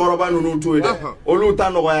ay chokoroba nunu toy olu ta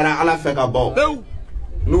no yara ala fe ka baw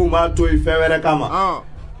nu ma toy fewere kama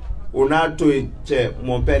ona toy che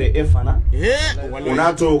mon père efana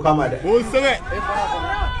ona to kama de o sebe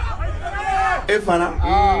efana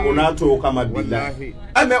ona to kama billahi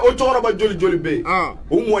ame o chokoroba joli be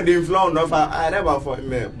o mo de influence no fa areba fo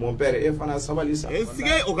me mon père efana sabalisa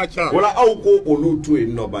esige o kacha wala aw ko olu toy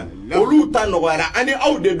no ban olu ta no yara ani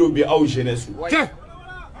aw de do bi aw jeunesse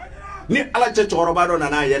ni ala che chokoroba do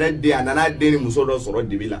nana yere de nana de ni muso do soro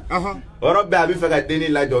dibila orobe abi fe ka de ni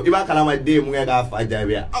lajo iba kala ma de mu ga fa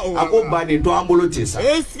jabia ako ba ni to ambolo tisa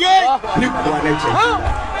ni ko na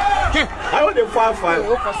che ayo de fa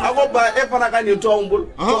ako ba e fana ka ni to ambolo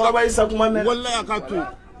to ba isa kuma mena wallahi akatu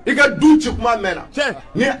iga duchi kuma mena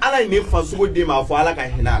ni ala ni fa sugo de ma fo ala ka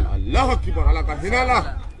hinala Allahu akbar ala ka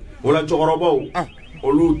hinala wala chokoroba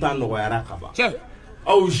olu tan no yara kaba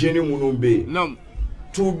aw jeni munumbe nam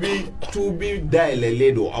tubi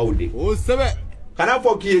dailele do awde o sebe kana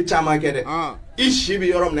fo ki chama kede ishibi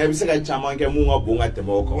yorom na biseka chama ke mu nga bonga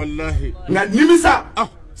temoko wallahi nga nimisa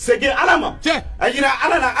sege alama ajira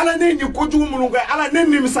ala ne ni kojugu mununga ala ne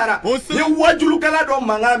nimisara ye wajulu kala do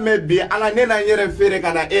manga mebe ala ne na yere fere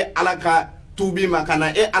kana ala ka tubi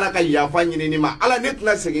makana ala ka yafa nyini ni ma ala ne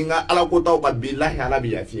tna sege nga ala ko taw ba billahi ala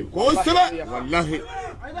bi yafi ko sebe wallahi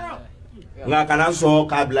nga kana so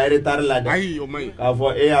ka bla retard la de ay o mai ka fo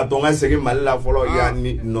atonga segi malila folo ya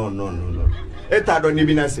ni no eta do ni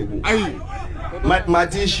bina segu ay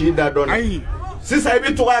mati shida don ay sisa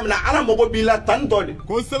ibi to amna ala mogo bila tanto de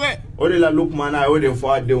ko sebe o de la lukmana o de fo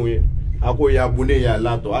adewe ako ya bune ya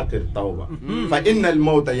la to atir tauba fa innal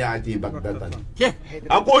mauta yati bagdatan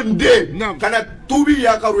ako nde kana tubi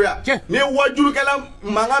ya karuya ne wajulu kala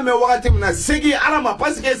mangame wakati mna segi alama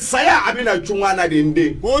paske saya abina chungana de nde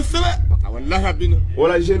ko sebe wallahi abina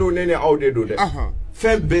wala jeno nene awde do de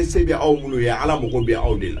fe be sebi aw mulu ya ala moko be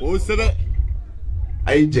awde la o sebe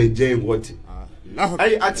ay jeje ngoti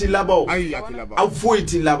ay ati labaw aw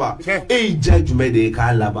foiti laba jajume de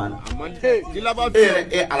ka labana amante di laba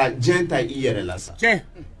ala jenta iyere la sa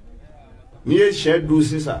ni e shedu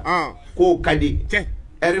sisa ko kadi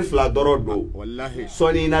fla doro do wallahi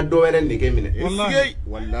soni na do were nege mine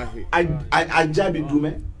wallahi ajabi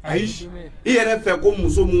dume aish iyere fe ko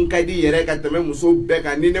muso mun kadi yere ka teme muso be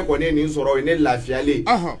ka ni ne ko ne ni soro ne lafiale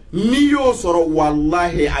ni yo soro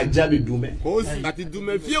wallahi ajabi dume ko ati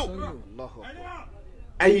dume fiu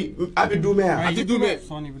ay abi dume ati dume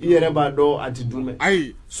iyere ba do ati dume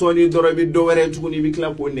ay soni doro bi do were tukuni bi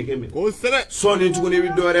kla ko nege mine ko sere soni tukuni bi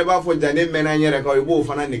do were ba fo jane mena nyere ka ibo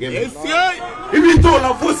fana nege mine ibi to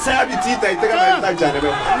la fo sa bi tita iteka na ta jane be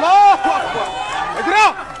Allahu akbar edra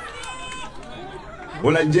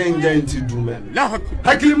wala jenja nti dume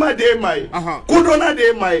hakilima de mai kudona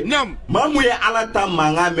de mai mamu ye ala ta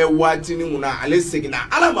manga me wati ni muna ale segina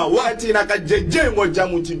ala ma wati na ka jeje ngo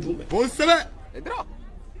jamu nti dume ko sele edra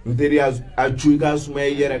nderi ajuiga suma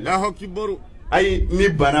yere Allahu akbar ay ni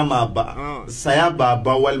bana ma ba saya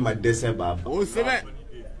baba wal ma dese baba ko sele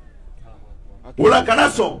wala kana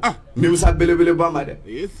so nimsa belebele ba ma de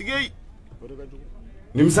yesigei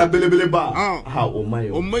nimsa belebele ba o mai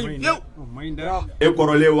e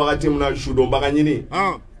korole wakati muna shudo mbaka nyini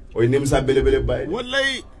o nimsa belebele ba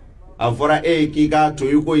wallahi afora ki ga to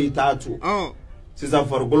yuko itatu sisa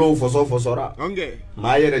fargolo fosora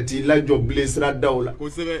ma yere ti la joblesra dawla ko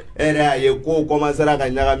sebe era ye ko commencera ka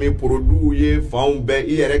nyaga mi produit ye faumbe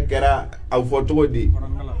yere kera a foto di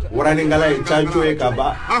warani ngala e chancho e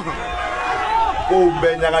kaba ko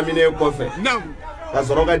be nyaga mi ne ko fe ka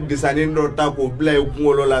soroka disanin do ta ko bla e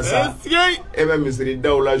kungolo la sa e be misri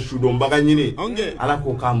dawla shudo mbaka nyini ala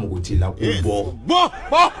ko ka muguti la ko bo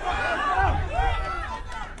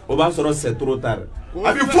o ba soro c'est trop tard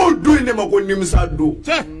abi fo do ne ma ko nimsa do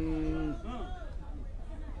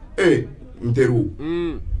nteru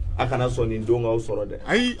akana soni ndonga o soro de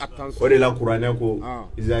ay attention o de la qur'ane ko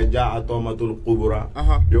iza jaa tawmatul qubura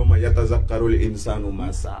yawma yatazakkaru al insanu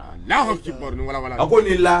ma sa'a Allahu akbar wala ako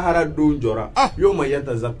ni lahara do njora yawma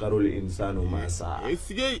yatazakkaru al insanu ma sa'a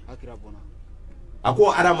esigei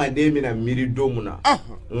ako arama de mina miri do muna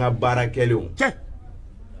nga barakelew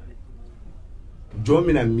jɔn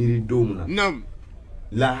mina miiri don min na Nam.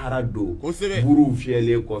 lahara don Kosɛbɛ. buruw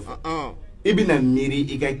fiyɛlen kɔfɛ i bɛna miiri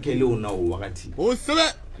i ka kɛlenw na o wagati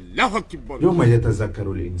Kosɛbɛ. Allahu akbar. yawma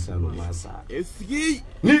yatazakkaru l-insanu ma sa'a Esigi.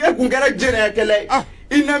 ni e kun kɛra jɛnɛyakɛla ye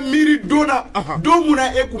i na miiri don na don mun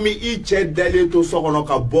na e kun bɛ i cɛ dalen to so kɔnɔ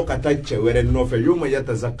ka bɔ ka taa cɛ wɛrɛ nɔfɛ yawma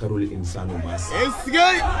yatazakkaru l-insanu ma sa'a Esigi.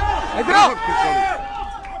 Allahu akbar.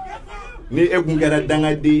 ni e kun kɛra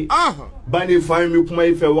dangaden ba ni fa min bɛ kuma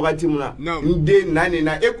i fɛ wagati min na n den naani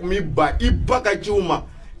na e kun bɛ ba i ba ka ciw ma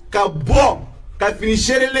ka bɔ ka fini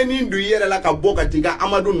seerelenin don i yɛrɛ la ka bɔ ka t'i ka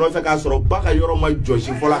amadu nɔfɛ k'a sɔrɔ ba ka yɔrɔ ma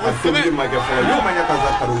jɔsi fɔlɔ a ka tobili ma kɛ fɔlɔ yawma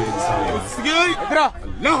yatazakkaru l-insanu. Esigi.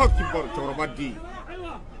 Allahu akbar. Cɛkɔrɔba di.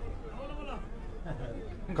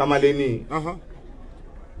 Kamalenni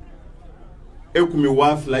e kun bɛ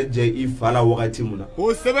 2000 jɛ i fa la wagati min na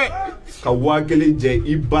Kosɛbɛ. ka 1000 jɛ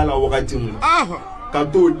i ba la wagati min na ka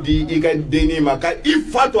t'o di i ka dennin ma ka i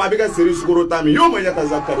fa to a bɛ ka seri sukoro ta min yawma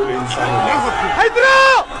yatazakkaru l-insanu.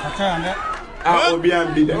 o bɛ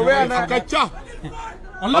yan bi dɛ. A ka ca.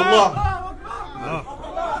 Allah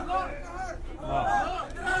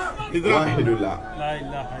Hidra. wahidullah لا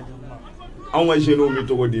إله إلا الله anw ka jeunes bɛ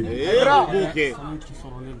cogo di bi B'o kɛ.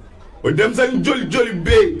 o denmisɛnnin joli joli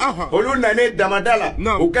bɛ yen olu nanen damada la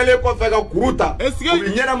o kɛlen kɔfɛ ka kuru ta u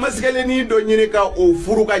bɛ ɲɛnamasigɛlennin dɔ ɲini ka o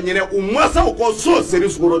furu ka ɲinɛ u mansaw kɔ so seri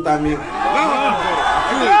sukoro ta min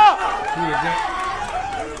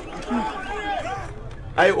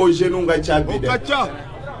a ye o jeunes ka ca bi O ka dɛ ca.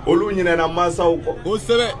 olu ɲinɛna mansaw kɔ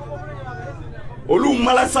Kosɛbɛ. olu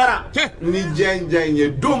malasara ni jɛnjɛn ye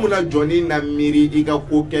don min na jɔnni na miiri i ka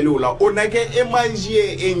ko kɛlenw la o na kɛ e manji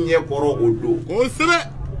ye e ɲɛ kɔrɔ o don Kosɛbɛ.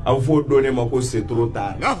 a bɛ fɔ o don ne ma ko c'est trop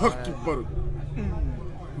tard Allahu akbar.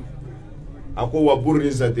 a ko wa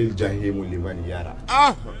burrizatil jahimu liman yara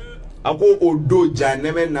a ko o don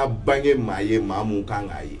jahanɛmɛ na bange maa ye maa mun kan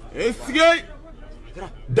k'a ye Esigi.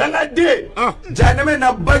 dangaden jahanɛmɛ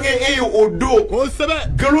na bange e ye o don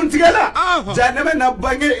Kosɛbɛ. nkalontigɛla jahanɛmɛ na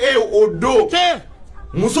bange e ye o don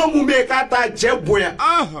muso mun bɛ yen k'a t'a cɛ bonya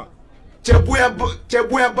cɛ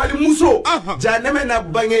bonya bali muso jahanɛmɛ na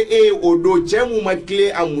bange e ye o don cɛ mun ma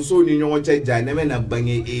tile a musow ni ɲɔgɔn cɛ jahanɛmɛ na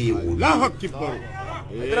bange e ye o don Allahu akbar.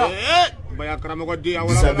 Baya karamɔgɔ di awala.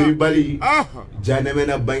 disabiri bali jahanɛmɛ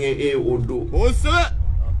na bange e ye o don Kosɛbɛ.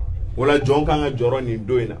 wala jɔn kan ka jɔrɔ nin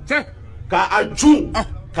don in na k'a cun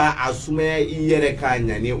k'a sumaya i yɛrɛ k'a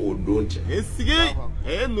ɲa ni o don cɛ Esigi.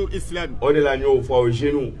 Nur Islam. o de la n y'o fɔ o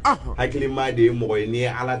jeunes hakilima de ye mɔgɔ ye n'i ye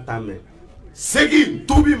ala ta mɛn segin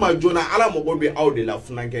tubi ma joona ala mago bɛ aw de la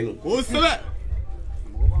funankɛni Kosɛbɛ.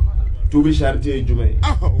 tubi sariti ye jumɛn ye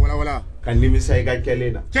Wala wala. ka nimisa i ka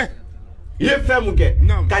kɛlen na i ye fɛn mun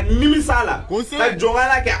kɛ ka nimisa a la ka jɔn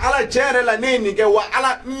ala kɛ ala tiɲɛ yɛrɛ la ne ye nin kɛ wa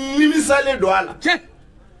ala nimisalen don a la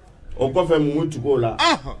o kɔfɛ mun tugu o la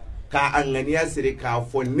k'a ŋaniya siri k'a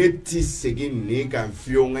fɔ ne ti segin nin kan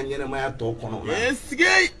fiyewu n ka ɲɛnamaya tɔ kɔnɔ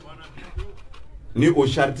ni o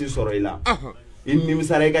sariti sɔrɔ i la i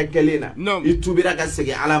nimisara i ka kɛlen na i tubira ka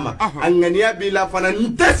segin ala ma a ŋaniya b'i la fana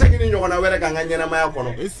n tɛ segin ni ɲɔgɔnna wɛrɛ ka n ka ɲɛnamaya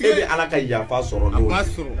kɔnɔ e bɛ ala ka yafa sɔrɔ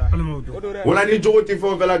n'o wala ni jogo ti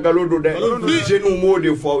fɛn o fɛn la nkalon don dɛ jeunes m'o de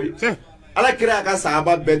fɔ aw ye ala kira a ka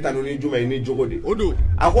sahaba bɛɛ tanu ni jumɛn ye ni jogo de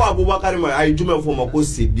a ko abubakari ma a ye jumɛn fɔ ma ko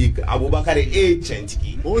sidiki abubakari e ye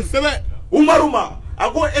cɛntigi ye umaru ma a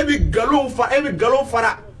ko e bɛ nkalon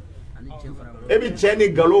fara e bɛ cɛ ni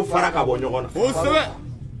nkalon fara ka bɔ ɲɔgɔn na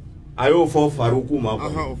a y'o fɔ faruku ma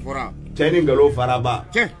cɛ ni nkalon faraba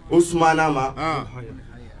usmana ma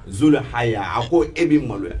zul haya a ko e bɛ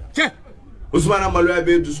maloya usmana maloya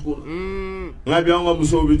bɛ dusukun na nka bi an ka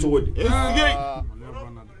musow bɛ cogo di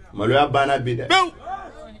maloya banna bi dɛ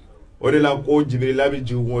o de la ko jibirila bɛ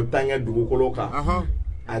jigin o tankɛ dugukolo kan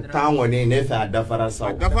a tan kɔni ne fɛ a dafara sa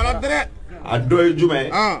a dɔ ye jumɛn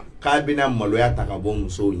k'a bɛna maloya ta ka bɔ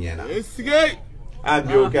musow ɲɛ na a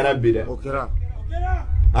bi o kɛra bi dɛ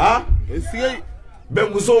bɛn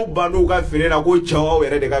musow ban'u ka fini na ko cɛw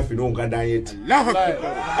yɛrɛ de ka finiw ka d'an ye ten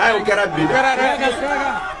a y'o kɛra bi dɛ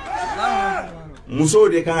musow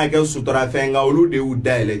de kan ka kɛ suturafɛn nka olu de y'u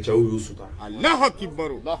dayɛlɛ cɛw y'u sutura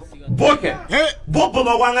bɔ kɛ bɔ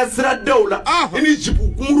bamakɔ an ka siradaw la i ni jipu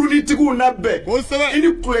kunkurunitigiw na bɛɛ i ni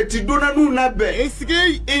kulɛti donnaniw na bɛɛ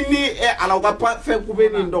i ni alaw ka fɛn kupe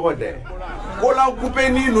ni dɔgɔ dɛ kolan kupe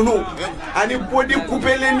ni ninnu ani bodi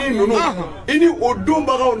kupelen ni ninnu i ni o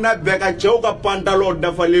donbagaw na bɛɛ ka cɛw ka pantalon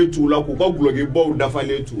dafalen t'u la k'u ka gulokibaw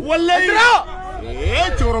dafalen t'u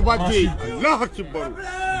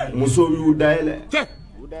musow y'u dayɛlɛ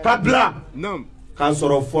ka bila k'a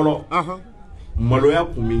sɔrɔ fɔlɔ maloya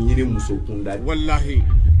kun bɛ ɲini muso kunda de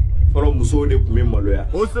fɔlɔ musow de kun bɛ maloya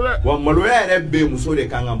wa maloya yɛrɛ bɛ muso de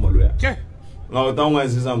kan ka maloya nga o tanga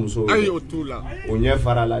sisa muso ayi o tula o nya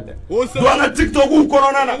fara la de o se do na TikTok u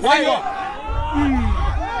corona na ayo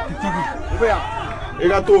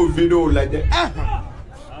ega to video la de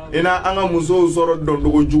ina anga muso soro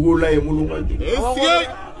dondogo jugu la e munu nga jugu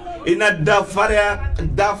ina da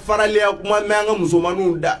fara le kuma me anga muso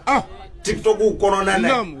manu da TikTok u corona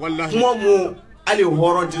na kuma mu ali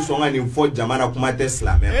horonti songa ni fo jamana kuma te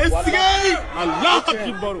islam Allah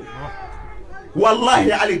akbar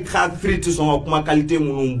wallahi ali kafiri ti songa kuma qualité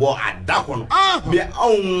munu bo ada kono bi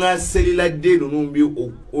aunga selila de nunu bi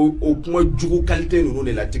o kuma jugu qualité nunu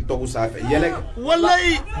de la TikTok sa fa yele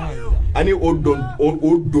wallahi ani o don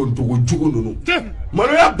to jugu nunu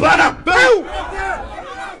mano ya bana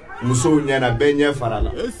muso nyana benye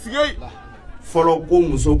farala folo ko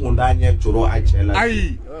muso kunda nya choro a chela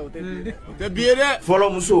ai te biere folo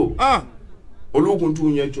muso olu kuntu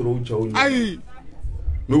nya choro chawo ai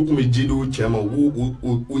no kuma jidu chema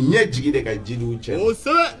u nya jigi de ka jidu chema o se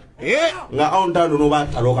nga onda no ba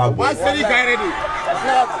talo ka bo wa seri kairedi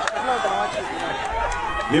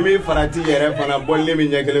nimi farati yere fana bolle mi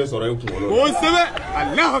nyekele soro e kuolo o se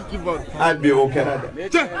Allah akbar abi o kerada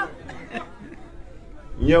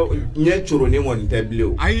nye choro ni mon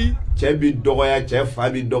tebleo ai che bi dogoya che fa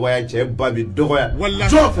bi dogoya che ba bi dogoya wallahi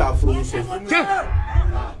jo fa afro so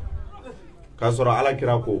ka soro ala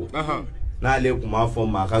kira ko na ale kuma fo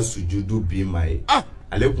ma ka sujudu bi mai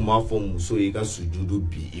ale kuma fo muso yi ka sujudu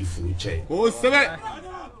bi ifuru che o sebe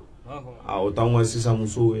o tanwa sisa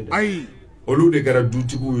muso we ai olu de kara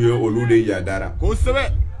dutigu ye olu de yadara ko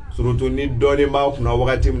sebe surtout ni doni ma kuna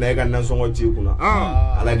wakati mna ka nan songo ti kuna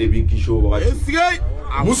ala de bi kisho wakati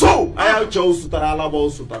muso aya chaw sutara ala ba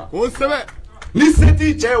sutara ko sebe ni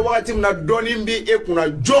seti che wakati mna doni mbi e kuna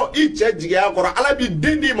jo i che jige akora ala bi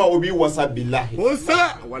dendi ma obi wasa billahi ko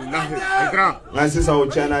sebe wallahi ikra ngasi sa o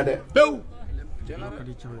chana de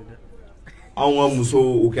awa muso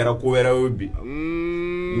u kera ko wera obi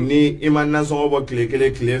ni imanna songo bo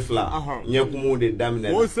kile fla nye kumu de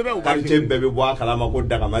damne kante bebe bo akala ma ko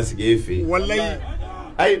daga masige efe wallahi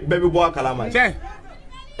ay bebe bo akala ma che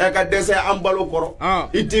e ka dese ambalo koro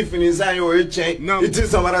iti finisa yo eche iti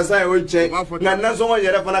samara sa yo eche nganna songo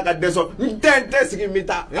yere fana ka deso ntente sigi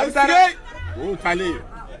mita o tale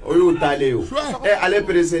oyo tale yo ale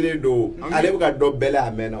presele do ale buka do bele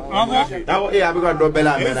amena tawo abika do bele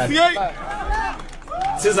amena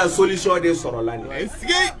c'est sa solution de sorolani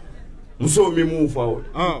muso mi mu fa o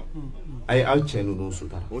ay aw chenu no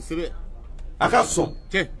sutara o sebe aka son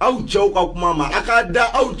aw chaw ka kuma ma aka da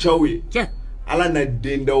aw chawe ala na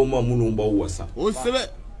denda o ma munu ba wasa o sebe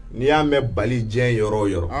ni ya me bali jen yoro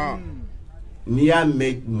ni ya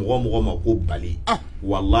me mogo ma ko bali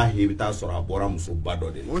wallahi bita soro abora muso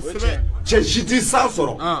bado de o sebe che shiti sa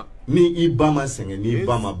soro ni ibama senge ni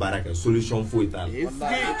ibama baraka solution fo ital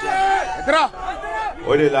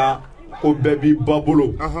o de la ko bebi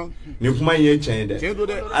babolo ni kuma ye chen de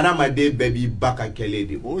ana ma de bebi baka kele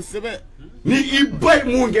de o sebe ni ibay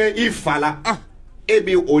munge ifala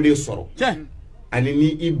ebi o de soro ani ni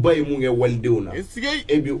ibay munge waldeuna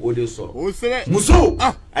ebi o de soro o sebe muso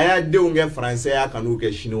aya deunge français ya kanu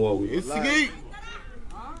ke chinois we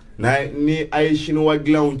na ni ay chinois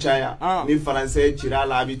glaun chaya ni français chira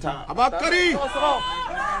la habita abakari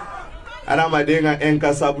ana madenga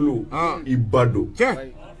enkasablu ibado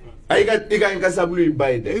ay ga diga enkasablu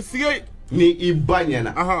ibaide ni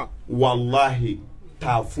ibanyana wallahi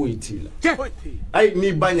ta fuitila ay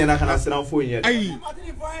ni banyana kana siran foyin ay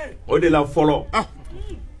o de la folo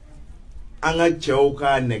anga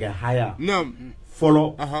cheuka nega haya nam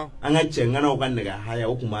folo anga chengana ka nega haya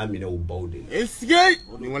o kuma amine o bawde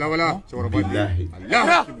ni wala billahi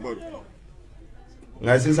Allah akbar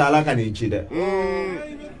ngasi sala kan ichide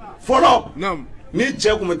folo nam ni che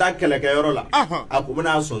kuma ta keleke yoro la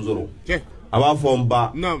akumuna sonzoro aba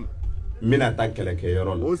fomba nam mina ta keleke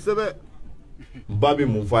yoro la o sebe babi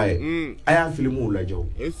mufaye aya filmu la jaw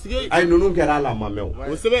ay nunu kera la mameo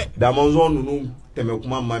o sebe da monzo nunu teme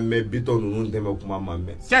kuma mamme bito nunu teme kuma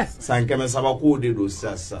mamme sankeme sabako de do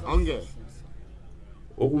sasa ange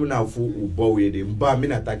o kuma fu u bawe de mba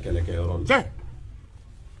mina ta keleke yoro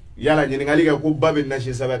yala nyini ngali ka ko babi na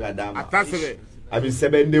shi sabe ka dama atasebe abi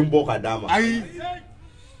sebe ndembo ka dama ay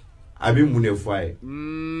abi munefaye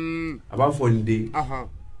aba fonde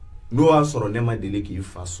no a soro ne ma dele ki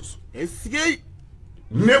fa soso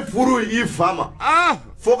ne furu i fama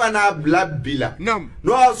fo kana bla bila nam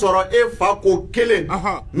no a soro e fa ko kelen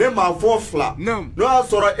ne ma fo fla nam no a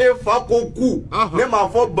soro e fa ko ku ne ma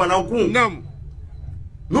fo banaku nam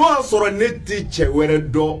no a soro ne ti che were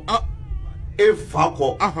do e fa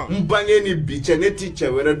ko mbange ni biche ne ti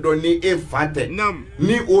chewere do ni e fate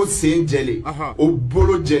ni o sen jele o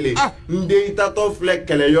bolo jele nde itato fle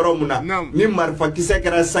kele yoro muna ni marfa kise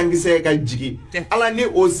kera sangise ka jigi ala ni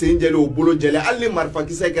o sen jele o bolo jele ali marfa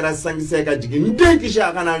kise kera sangise ka jigi nde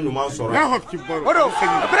kisha kana nyuma soro odo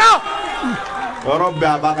bra yoro be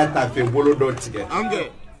abaka ta fe bolo do tige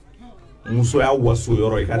muso ya waso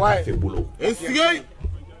yoro e ka ta fe bolo esigay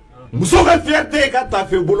muso ka fierté ka ta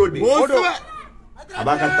fe bolo de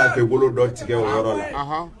abaka ta fe bolo do tige o yoro la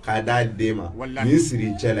ka da dema ni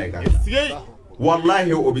siri chele ka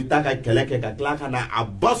wallahi obitaka keleke ka klaka na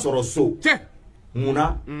abasoro so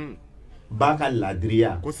muna baka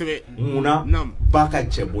ladriya muna baka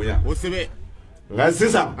cheboya nga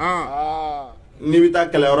sisa ni bita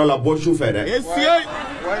kala yoro la bo chauffeur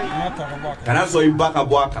kana so ibaka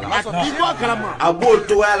bo akala abo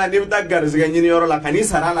to wala ni bita garziga nyini yoro la kani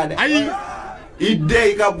sarala de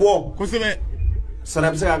ide ka bo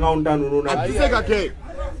sarabse ka ngaunta nunu na adisega ke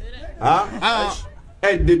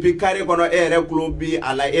depuis carré kono ere clubi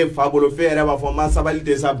ala e fabolo fere ba fo ma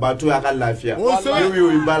sabalite sa batu ya ka lafia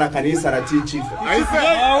yo ibala kani sarati chief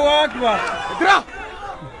Allahu akbar dra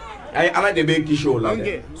ay ala de be kisho la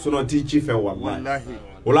suno ti chief wallahi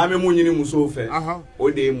wala me munyini muso fe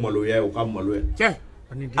o de maloya o ka maloya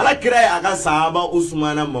ala kira aka sahaba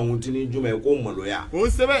Usmane mangutini jume ko maloya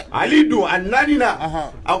ali do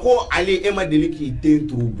annanina ako ali ema deliki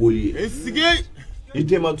tentru boli esigay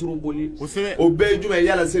ite maturu boli o be jume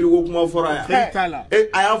yala seli ko kuma fora ya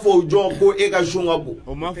aya fo jo ko e ka shunga bo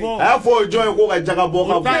aya fo jo ko ka jaga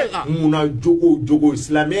bo ka muna jogo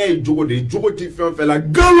islamia jogo de jogo ti fe la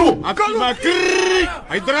galo makri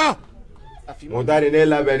haidara modari ne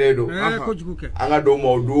la benedo anga do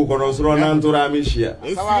modu kono sro nan tura mishia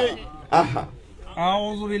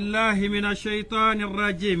أعوذ بالله من الشيطان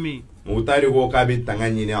الرجيم mutari ko kabi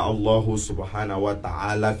tanganyini Allah subhanahu wa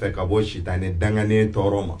ta'ala fe kabo shitane dangane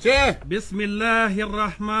toroma بسم الله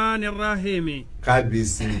الرحمن الرحيم kabi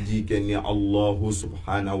sinji keni Allah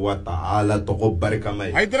subhanahu wa ta'ala tokobbar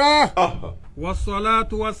kamay haidara والصلاة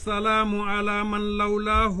والسلام على من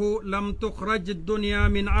لولاه لم تخرج الدنيا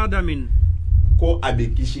من عدم ko abi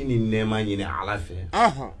kishini nema nyine ala fe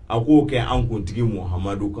ako ke an kuntigi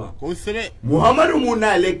Muhammadu kan Muhammadu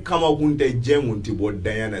muna le kama kunte jengunti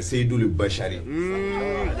bodayana sayyidul bashari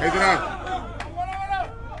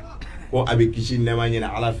ko abi kishini nema nyine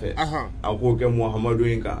ala fe ako ke Muhammadu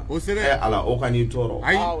inka ala o kani toro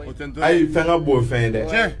ay fenga bo fende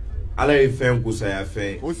ala e fen kusaya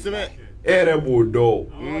fe ere bo do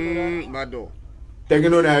mado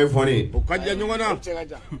tegno na iPhone okaja nyongona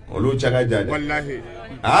olu chagaja wallahi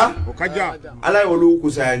okaja ala olu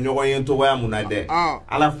kusaya nyogo yento wa munade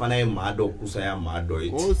ala fana e mado kusaya mado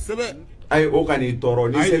iti ay o kani toro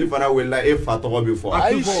ni sel fana wella e fa to bi fo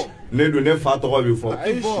ne do ne fa to bi fo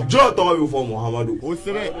jo to bi fo Muhammadu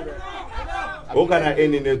o kana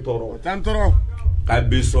eni ne toro tantoro ka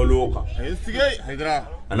bi soloka esigay haidara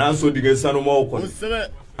ana so dige sanu mo ko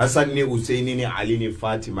Hassan ni Usaini ni Ali ni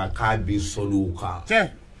Fatima kabi soluka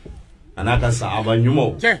anaka sahaba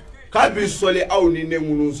nyumo kabi sole au ni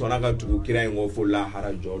nemunu sonaka tukukira ngofo la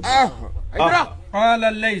harajodo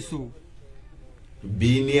قال ليس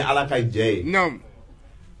bini alaka jay nam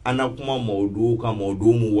ana kuma maudu ka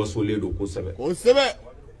maudu mu wasole do kosebe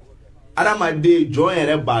adama de jo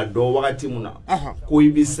ere ba do wakati muna ko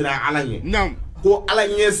ibisra alanye nam ko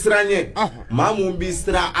alanye sranye mamu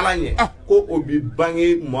bisra alanye ko obi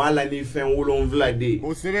bangi mo ala ni fen wolonvla de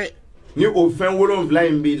ni o fen wolonvla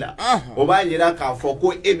imbila o ba yira ka fo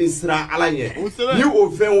ko ebisra alanye ni o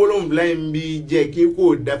fen wolonvla imbi je ki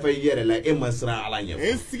ko dafa yere la e masra alanye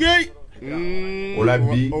esigay ola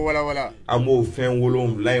bi wala amo fen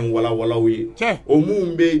wolonvla in wala wi o mu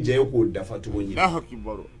mbe je ko dafa to nyi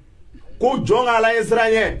ko jonga la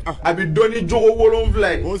esranye abi doni jogo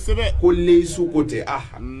wolonvla ko leisu kote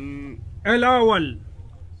الأول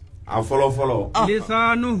afolo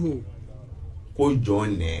لسانه ko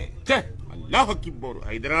jonne Allahu akbar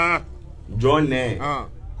haidara jonne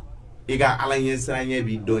iga ala yesranye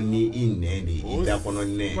bi doni inene ida kono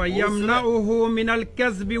ne فيمنعه من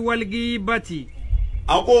الكذب والغيبة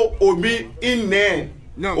ako obi inne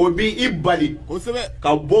obi ibali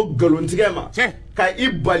ka bo galontigema ka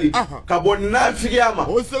ibali ka bo nafiyama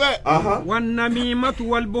والنميمة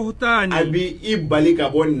والبهتان abi ibali ka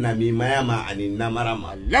bo namimayama ani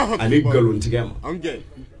namarama ani galontigema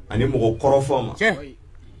ani mo korofoma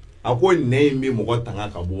ako neemi mo tanga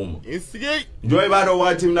ka boma joy ba do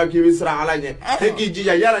wati na kibisra alanye te ki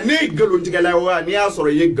jija yala ni galontigela wa ni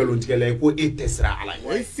asoro ye galontigela ko etesra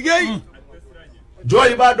alanye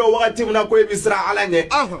joyi ba do wakati muna ko ibisra ala nye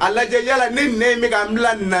alla je yala ni ne mi ga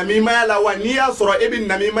mla namima yala wa ni ya soro ebi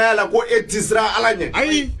namima yala ko etisra ala nye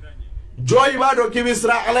ay joyi ba do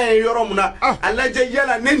kibisra ala nye yoro muna alla je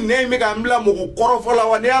yala ni ne mi ga mla mu korofola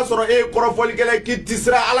wa ni ya soro korofoli kele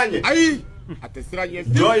kitisra ala nye ay atesra yes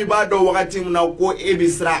joyi ba do wakati muna ko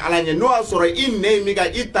ibisra ala nye no soro inne mi ga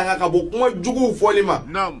itanga ka bo kuma jugu folima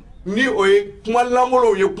nam ni oye kuma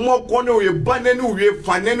langolo ye kuma kone oye baneni oye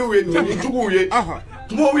faneni oye nini jugu oye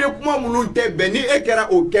kuma oye kuma munu te beni ekera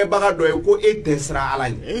oke baga do ye ko etesra ala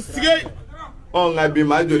nye esige o nga bi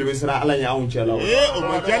ma joli bisra ala nya on chela o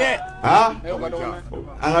ma jale ha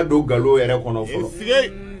anga do galo yere kono folo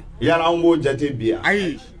esige yala on go jate biya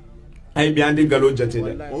ay bi andi galo jate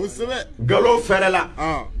de o sebe galo ferela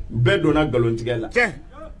be do na galo tigela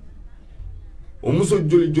o muso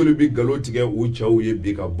joli bi galo tige o chawo ye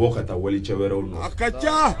bi ka bokata wali chawero no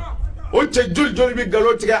akacha o che joli bi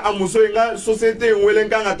galo tige amuso nga société wele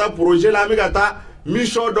nga ta projet la mi ga ta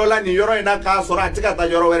mission dollar ni yoro ina ka sora tika ta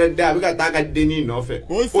yoro were de abi ga ta ka deni no fe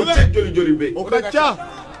o che joli be o kacha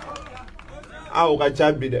o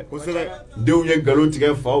kacha bi de o sebe de o ye galo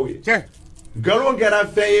tige fawo che galo ngera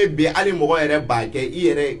fe be ali mo yere ba ke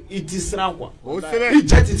yere itisra kwa o sebe i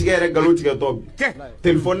chati tige yere galo tige to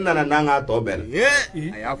telephone na nga to bel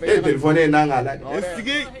telephone na nga la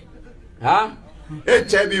esige ha e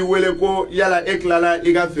chebi wele ko yala eklala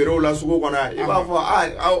iga fero la suko kona iba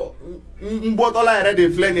fo mbotola yere de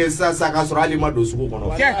flene sa ka sura ali ma do suko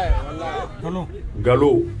kona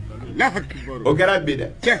galo o kera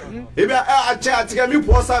bide ibe a che atiga mi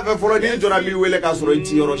posa fe folo ni jora mi wele ka sura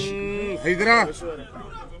ti yoroshi haidara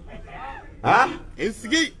ha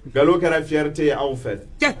esige galo kera fierté en fait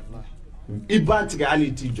iba tiga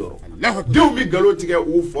ali ti joro dew mi galo tiga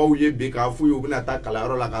u fo ye be ka fu yo bina ta kala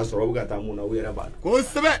ro la ka soro bu ta muna u yera ba ko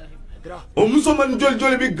sebe o muso man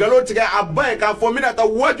joli bi galo tiga abba ka fo mina ta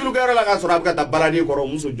wajulu ga ro la ka soro bu ta baladi ko ro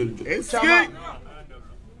muso joli esige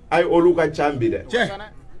ay oluka chambi de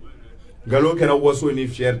galo kera waso ni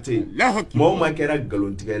fierté mo ma kera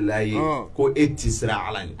galo tiga layi ko etisra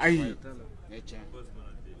alani ay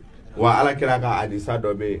wa ala kera ka hadisa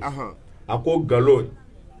do be ako galo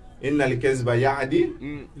inna al-kazba ya'di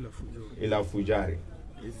ila fujari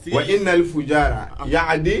wa inna al-fujara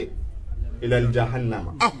ya'di ila al-jahannam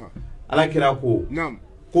ala kira ko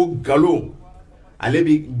ko galo ale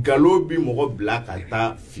bi galo bi mo bla ka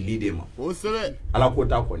ta fili de ma o sebe ala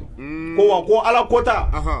kota ko ni ko wa ko ala kota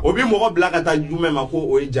o bi mo bla ka ta jume ma ko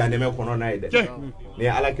o janeme kono na ide ni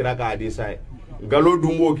ala kira ka hadisa galo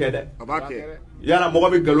dumbo kede abake yala mo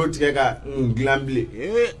bi galo tige ka nglamble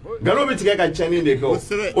galo bi tige ka chani de ko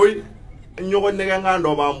oy nyogo nega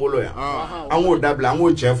ngando ba mbulo ya ango dabla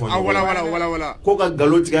ango chefo wala ko ka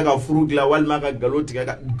galo tige ka furu gla wal ma ka galo tige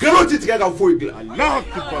ka foi gla allah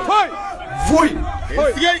akbar foi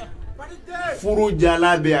esige furu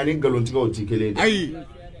jala be ani galo tige o tikele ay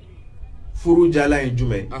furu jala en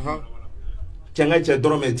jume changa che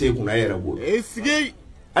dorome te kuna yera bo esige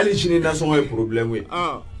ali chini na so e problem we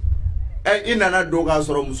inana do ka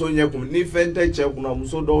soro muso nyekum ni fente che kuna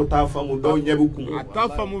muso do ta famu do nyebu kum ta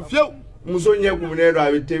famu fiu muso nyekum ne do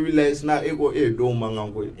abite wiles na ego do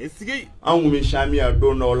mangan ko esige angu mi shamia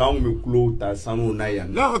do no la angu mi klo ta sanu na ya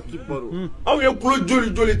la kibaru angu ye klo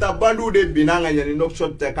joli ta bandu de binanga nyani no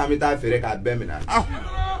shot te kamita fere ka bemina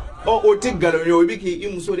o ti galo yo biki i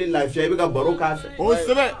muso de lafiya ibi ka baro ka fe o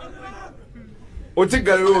sebe o ti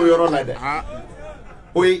galo yo yoro la de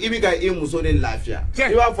o ibi ka e muso de lafiya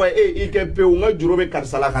iba fo ike pe nga juro be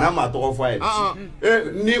karsala kana ma to fo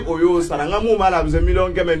ni o yo saranga mu mala bze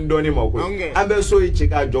million ke men doni mako ambe so i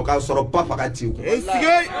chika joka soro papa ka ti ko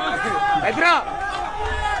esige edra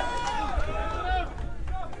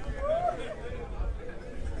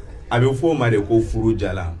abe fo ma de ko furu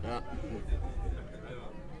jala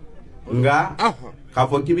nga ka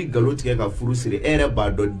fo kibi galo tige ka furu sire ere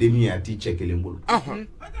ba do demi ati chekele mbulu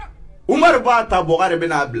Umar ba ta bogare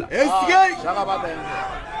bena bla esige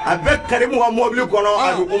avec Karim wa mobile kono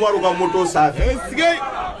adu Umar ka moto safi esige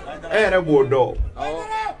ere bodo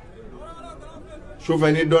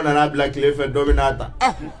chauffeur do na bla clé fe do binata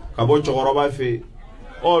ka bo chokoroba fe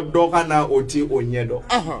o do kana oti onyedo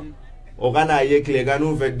o kana ye clé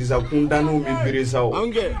ganu fe disakunda no mi birisa o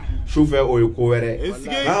chauffeur o ko were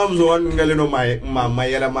amzo wan ngale no ma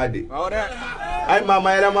yela made ay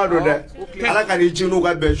mama yela mado de ala kan chinu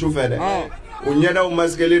ka be chauffeur de o nyeda o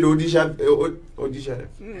maskele do odisha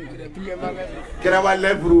kerama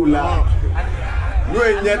levru la no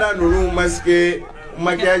nyeda no maske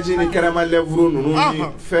makiaji ni kerama levru no ni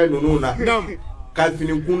fe no na ka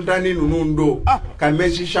fini kuntani nundo ka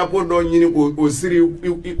meshi chapeau do nyini o siri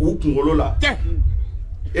u kungolo la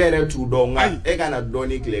ere tu donga e kana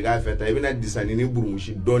doni klega feta e bina disani ni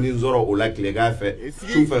burumushi doni zoro o la klega fe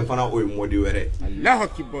chufa fana o modi were Allah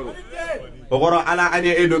akbar ogoro ala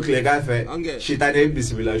ane e do klega fe shitane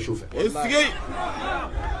bismillah chufa esige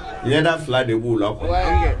yeda fla de bula ko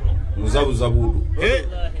muzabu zabudu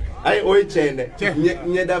ay o chende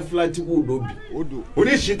nyeda fla ti ku do bi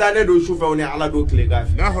oni shitane do chufa oni ala do klega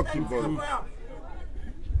fe Allah akbar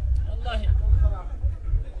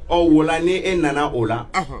o wala ni e nana ola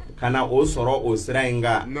kana o soro o sira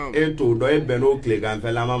inga e to do e beno klegan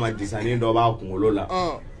fe la mama disani do ba kungolo la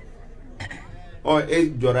o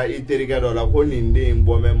e jora iterika do la ko ni ndi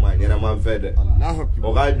mbo me manyera ma fede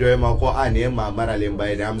o ga jo e ma ko ani e ma mara le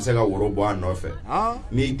mba ide am se ga woro bo an ofe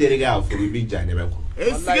ni iterika afuru bi jani be ko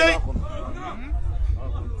esige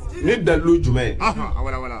ni dalu jume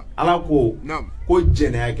wala ala ko ko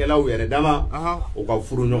jene akela were dama o ka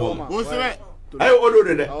furu nyogo o sebe ay olo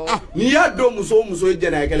de ni ya do muso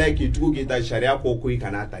jena kala ki tugu ki ta sharia ko ko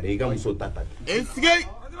kana ta de ga muso tata esige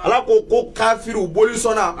ala ko kafiru boli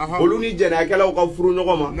sona olu ni jena kala ko furu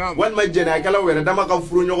nyogo ma wal ma jena kala wera dama ka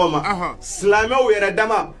furu nyogo ma slama wera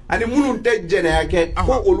dama ani munun te jena ke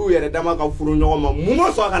ko olu wera dama ka furu nyogo ma mumo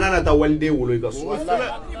so kana na ta walde wolo ga so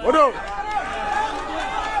odo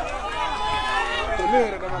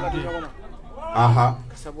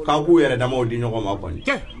ka ku yere dama o di nyogo ma koni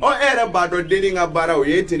o ere ba do deni nga bara o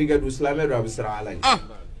yetiri ga du islamé do abisra ala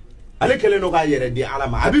ale kele no ka yere di ala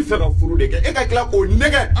ma abi fe ka furu de ke e ka kila ko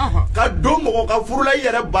nege ka do mo ka furu la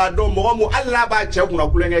yere ba do mo mo alla ba che kuna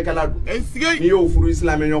kulenge kala du ni yo furu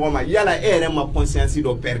islamé nyogo ma yala ere ma conscience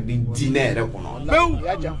do perdi dinere kono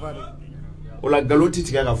o la galoti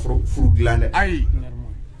tiga ka furu glande ay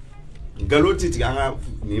galoti tiga nga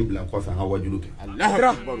ni bla ko fa nga wajulu ke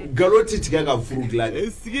galoti tiga ka furu glande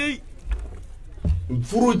esige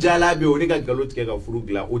furu jala be oni ka galoti tiga ka furu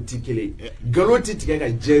gla o tikele galoti tiga ka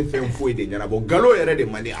jefe foi de nyana bo galo yere de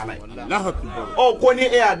mani ala o ko ni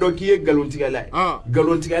e adoki e galoti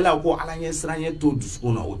tiga la ko ala nye sranye to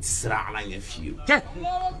duskuna o tisra ala nye fiyo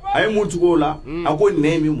ay mutu ko la ako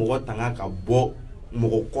nemi mo tanga ka bo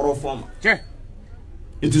mo korofoma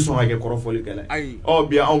itu songa ke korofoli kala o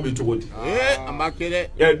bia on bi tugoti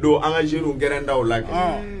ambakele e do anga jeru gerenda o lake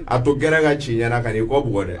ato geranga chinyana kani ko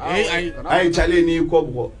bugo de ay chale ni ko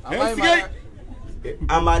bugo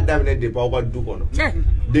ama davne de pa ko du kono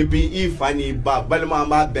depuis I fani ba balma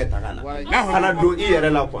ma beta kana do I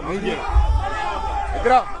yere la kono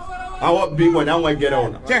awo bi ko na wa gere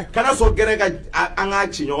ona kana so gere ga anga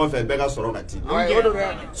chinyo fe be ga soro ka ti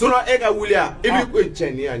suno e ga wulia e bi ko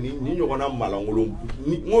cheni ani ni nyogo na malangolo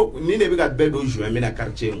ni ne bi ga be do juin me na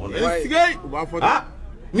quartier on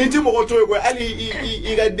ni ti mo ko to ko ali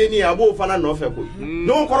I ga deni abo fana no fe ko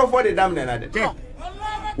no koro fo de damne na de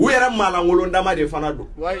wu yera malangolo ndama de fana do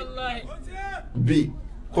bi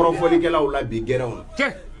koro fo li kala wala bi gere ona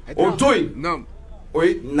o toy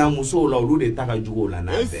oy na muso la olu de taka jugo la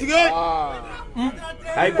na be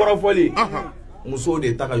ay korofoli muso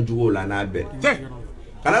de taka jugo la na be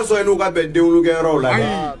kana so enu ka be deunu ge ro la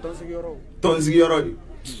tonsigi yoro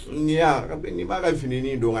ni ya ni ba ka fini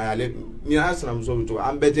ni do nga ale ni asra muso to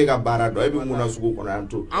ambete ka barado e bi muna sugo kono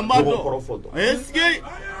anto ko korofoto eske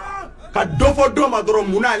ka dofo do ma doro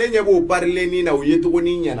muna ale nyebo parle ni na uyeto ko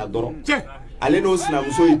ni nyana doro ale no sina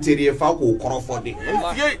muso iterie fa ko korofode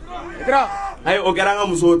ay o garanga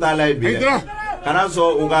muso ta la bi kana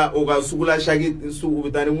so uga sugula shagi sugu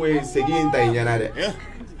bitani mwe segi inta inyana de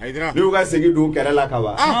haidara ni uga segi do kera la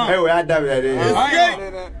kaba ay o ya dabya de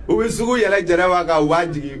ubi sugu yela jarawa ka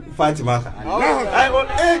wajigi Fatima ka ay o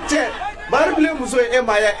eche barble muso e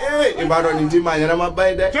maya e baro ni tima yana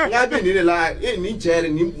mabaide ngabi ni la e ni chere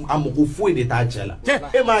ni amuko fu de ta chela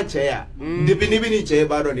e ma cheya debi ni bini che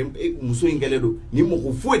baro ni muso ingele do ni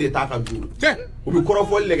muko fu de ta ka du ubi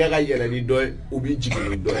korofo le ga yela ni do ubi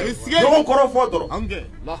jigini do no korofo doro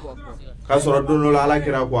ka soro do no la ala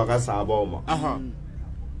kira ko aka sahaba ma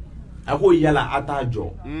ako yala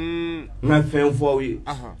atajo na fenfo wi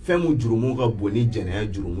femu jurumu ga boni jene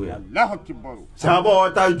jurumu ya Allah akbar sahaba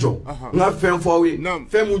atajo na fenfo wi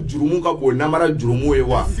femu jurumu ga boni namara jurumu we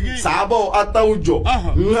wa sahaba atawjo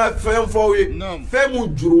na fenfo wi femu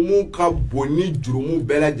jurumu ka boni jurumu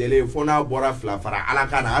bela jele fona bora flafara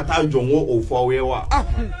alaka na atajo ngo ofo we wa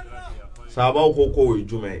sahaba ko we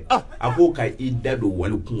jume ako ka idado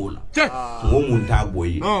wal kungola ngo munta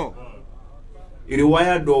boyi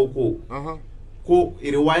riwaya do ko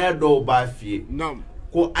iriwaya do ba fie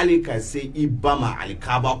ko ali ka se ibama ali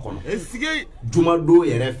kaba kono Esige. juma do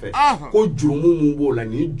yɛrɛ fɛ ko jurumu mun b'o la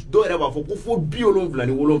ni do yɛrɛ b'a fɔ ko fo 77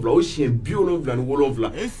 ni 7 o siɲɛ 77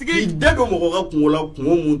 ni 7 i da do mɔgɔ ka kungo la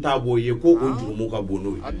kungo mun t'a b'o ye ko o jurumu ka bon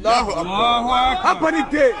n'o ye Allahu akbar.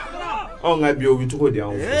 Abanite. anw ka bi o bi cogo di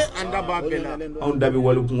anw fɛ Anda ba bela. anw da bɛ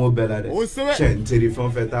wali kungo bɛɛ la dɛ cɛ n teri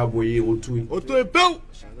fɛn fɛn t'a b'o ye o to ye O to ye pew.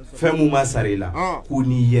 fɛn mun ma sara i la k'o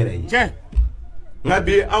n'i yɛrɛ ye Cɛ. nka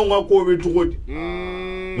bi anw ka kow bɛ cogo di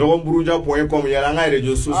ɲɔgɔn buruja.com yɛrɛ an ka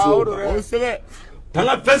réseaux sociaux O sɛbɛ. an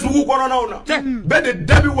ka Facebook kɔnɔnaw na bɛɛ de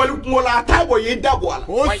da bɛ wali kungo la a t'a bɔ ye da bɔ a la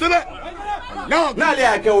O sɛbɛ. n'ale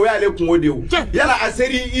y'a kɛ o y'ale kungo de o yala a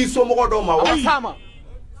seri i somɔgɔ dɔ ma wa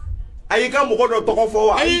a y'i ka mɔgɔ dɔ tɔgɔ fɔ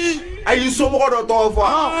wa a y'i somɔgɔ dɔ tɔgɔ fɔ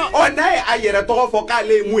wa ɔ n'a ye a yɛrɛ tɔgɔ fɔ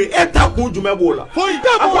k'ale ye mun ye e ta kun jumɛn b'o la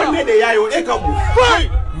a ko ne de y'a ye o e ka mun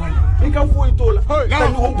i ka foyi t'o la ka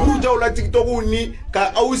ɲɔgɔn burujaw la tiktokiw ni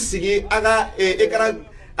ka aw sigi a ka écran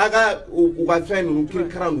a ka u ka fɛn ninnu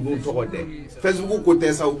kirikara ninnu tɔgɔ dɛ Facebook ko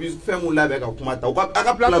tɛ sa u bɛ fɛn mun labɛn ka kuma ta a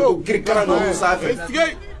ka plateau kirikara ninnu sanfɛ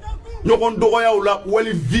ɲɔgɔn dɔgɔyaw la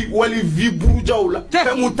wali vi burujaw la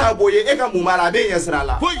fɛn mun t'a bɔ ye e ka mun b'a la a bɛ ɲɛ sira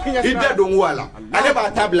la i da don ko a la ale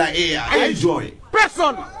b'a ta bila e ye a ye jɔn ye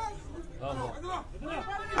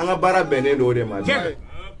an ka baara bɛnnen don o de ma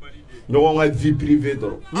ɲɔgɔn ka vie privée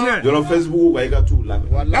dɔrɔn dɔrɔn Facebook kan i ka t'u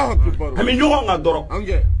lamɛn an bɛ ɲɔgɔn kan dɔrɔn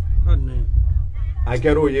a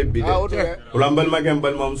kɛra o ye bi dɛ o la n balimakɛ n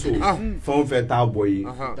balimamuso fɛn o fɛn t'a bɔ ye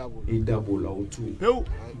i da b'o la o t'u ye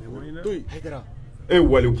e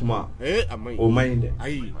wali kuma o ma ɲi dɛ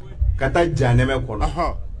ka taa janɛmɛ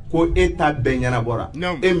kɔnɔ ko e ta bɛɛ ɲɛnabɔra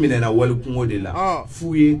e minɛna wali kungo de la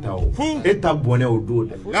fu ye ta o e ta bɔnɛ o don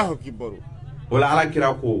dɛ o la ala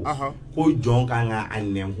kira ko jɔn kan ka a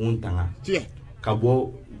nɛnkun tanga ka bɔ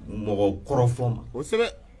mɔgɔ kɔrɔfɔ ma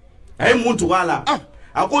a ye mun tugu a la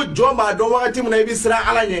a ko jɔn b'a dɔn wagati min na i bɛ siran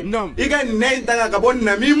ala ɲɛ i ka nɛ in tanga ka bɔ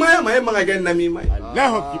namimaya ma e man ka kɛ namima ye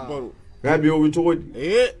nka bi o bɛ cogo di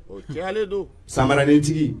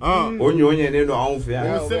samaranitigi o ɲɔ ɲɛnen don anw fɛ yan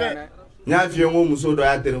n y'a f'i ye ko muso dɔ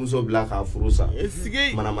y'a terimuso bila k'a furu sa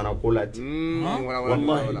manamana ko la ten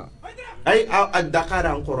walahi ayi a Dakar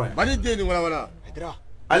an kɔrɔ yan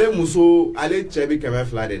ale muso ale cɛ bɛ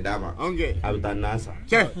 200 de d'a ma a bɛ taa nan san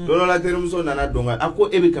don dɔ la terimuso nana don a ko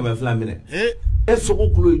e bɛ 200 minɛ e sogo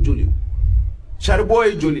kulo ye joli saribɔ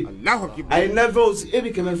ye joli a ye nafɛnw e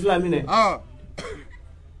bɛ 200 minɛ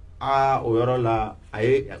o yɔrɔ la a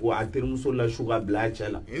ye a terimuso la su ka bila a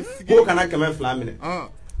cɛ la k'o kana 200 minɛ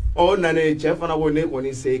ɔ nana ye cɛ fana ko ne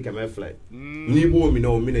kɔni se ye 200 ye n'i b'o minɛ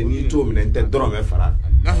o minɛ n'i t'o minɛ n tɛ dɔrɔmɛ fara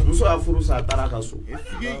muso y'a furu sa a taara a ka so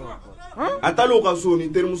a taara o ka so ni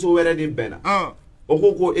terimuso wɛrɛ de bɛnna o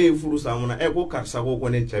ko e ye furu sa mun na ko karisa ko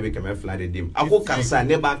ne cɛ bɛ 200 de d'i ma a ko karisa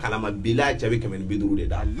ne b'a kalama bila a cɛ bɛ 150 de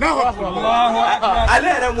d'a ale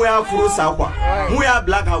yɛrɛ mun y'a furu sa quoi mun y'a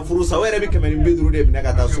bila ka furu sa o yɛrɛ bɛ 150 de minɛ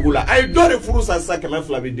ka taa sugu la a ye dɔ de furu sa sisan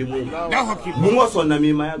 200 bɛ di mun ma mun ko sɔn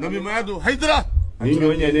namimaya don Haidara ni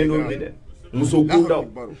ɲɔ ɲɛnen don bi dɛ muso kundaw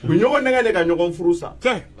u bɛ ɲɔgɔn nɛgɛ de ka ɲɔgɔn furu sa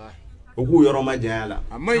o k'u yɔrɔ ma janya la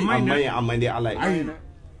a man ɲi a man di ala ye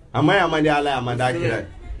a man ɲi a man di ala ye a man di a kira ye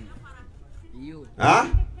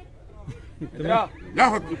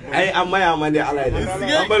ayi a man ɲi a man di ala ye dɛ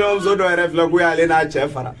an balimamuso dɔ yɛrɛ filɛ ko y'ale n'a cɛ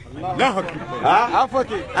fara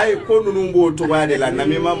ayi ko ninnu b'o cogoya de la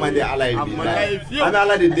namima man di ala ye bi an bɛ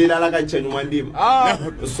ala de deli ala ka cɛ ɲuman di ma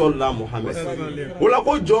sɔlila Muhamɛd o la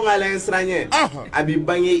ko jɔn ka lajɛ siran ɲɛ a bɛ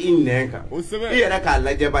bange i nɛn kan i yɛrɛ k'a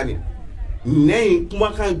lajɛ bani nɛn in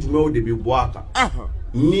kumakan jumɛnw de bɛ bɔ a kan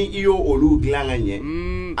ni i y'o olu dilan ka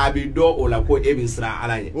ɲɛ a bɛ dɔn o la ko e bɛ siran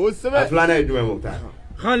ala ɲɛ a filanan ye jumɛn Muktar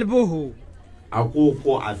qalbuhu a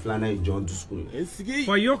ko a filanan ye jɔn dusukun ye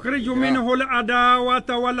fa yukhriju minhu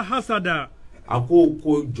al-adawata wal hasada a ko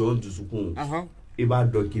jɔn dusukun i b'a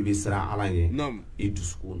dɔn k'i bɛ siran ala ɲɛ i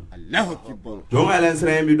dusukun na jɔn ka yɛlɛ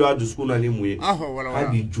siran bɛ don a dusukun na ni mun ye k'a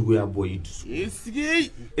b'i juguya bɔ i dusukun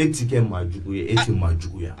e ti kɛ maa jugu ye e ti maa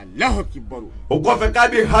juguya o kɔfɛ k'a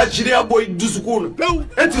bɛ hasidiya bɔ i dusukun na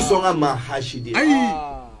e ti sɔn ka maa hasidi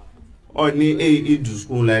ɔ ni e y'i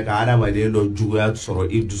dusukun lajɛ ka adamaden dɔ juguya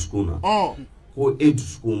sɔrɔ i dusukun na ko e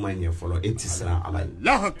dusukun ma ɲɛ fɔlɔ e ti siran ala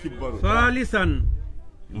ɲɛ salisan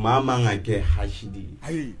maa man ka kɛ hasidi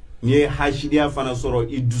ye n'i ye hasidiya fana sɔrɔ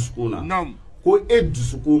i dusukun na ko e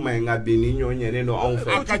dusukun ma ɲi nka bi ni ɲɔ ɲɛnen don anw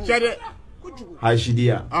fɛ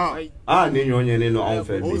hasidiya ni ɲɔ ɲɛnen don anw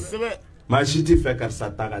fɛ bi maa si tɛ fɛ karisa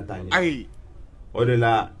ta ka taa ɲɛ o de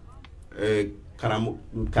la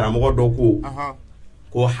karamɔgɔ dɔ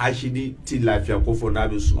ko hasidi ti lafiya ko fɔ n'a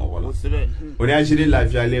bɛ sunɔgɔ la o ni hasidi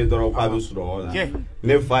lafiyalen dɔrɔn k'a bɛ sunɔgɔ la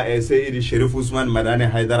ne fa Seyidi CHÉRIF OUSMANE Madani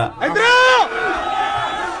Haidara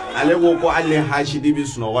ale ko alle hashidi bi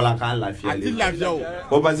suno wala kan lafiya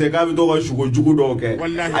ko parce que ka bi to ko shugo jugu do ke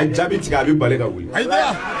a jabi tika bi bale ka wuli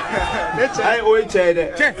ai o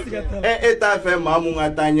chede e ta fe mamu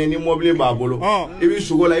ngatanye ni mobile ba bolo e bi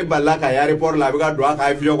shugo la i balla ka ya report la bi ka do aka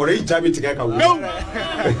avion ko i jabi tika ka wuli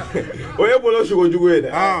o e bolo shugo jugu e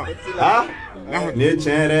ha ne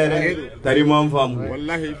chere tari man famu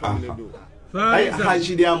wallahi famu ay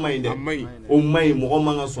hashidi amay de o may mo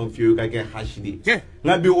manga son fiyo ka ke hashidi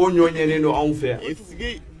ngabi o nyonye no an fe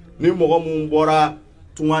ni mo mu bora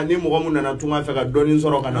tunga ni mo mu nana tunga fe ka doni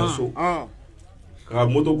soro kana so ka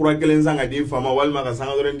moto kura kelen sanga di fama walma ka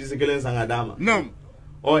sanga doren disi kelen sanga dama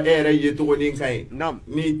o ere yeto ko nin kai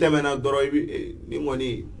ni temena doro ni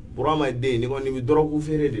ngoni burama de ni ngoni mi doro ku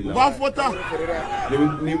fere de la ba fota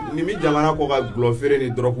ni mi jamana ko ka glo fere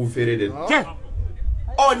ni doro ku fere de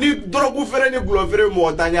oh ni drogu fere ni glo fere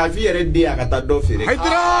mo tanya fi yere de akata do fere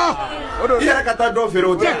haidara yere kata do fere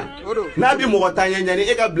o na bi mo tanya nyani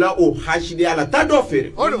e ka bla o hashidi ala ta do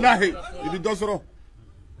fere wallahi idi do soro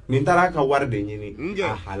ni tara ka warde nyini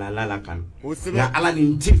halala la kan na ala ni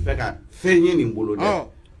ntife ka fe nyini mbolo de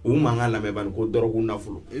o mangala me ban ko drogu na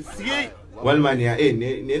fulo walmania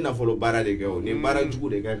ne na folo bara de ko ni bara jugu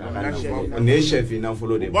de ka ka ne chef na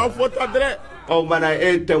folo de ba fota dre o mana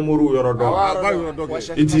temuru yoro do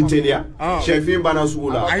iti telia chef bana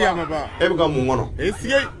sugula ayama ba e ka mu ngono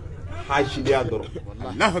hashidi adoro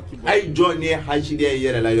ay joni hashidi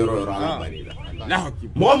yere la yoro ala banila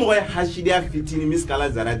mo hashidi fitini miskala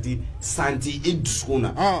zarati santi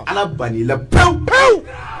iduskuna ala banila pew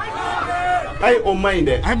ay o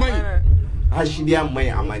minde hashidi amay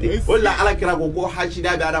amade wala ala kira ko hashidi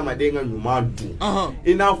abi adama de nga nyuma du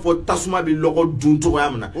ina fo tasuma bi logo dun to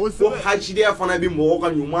yamna ko hashidi afana bi mo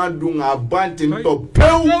ka nyuma du nga bantin to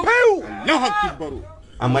pew la hakibaru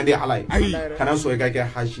amade alay kana so ga ke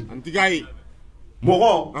hashidi antigai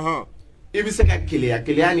mogo ibi se ka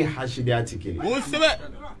keleya ni hashidi atikele o sebe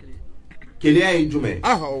keleya yi jume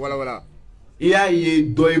wala iya ye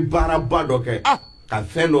doy baraba doke ka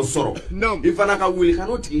fendo soro ifana ka wuli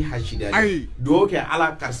kanu tigi hashidi ali do ke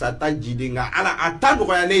ala karsa ta jidinga ala atando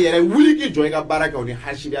ko ya ne yere wuli ki joy ka baraka oni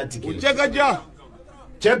hashidi atikele jegaja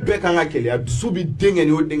chebe kanga keleya dusubi denge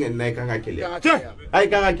ni o denge na kanga keleya ay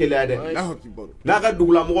kanga keleya de na ka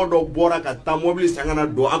dugula mo do bora ka ta mobile sangana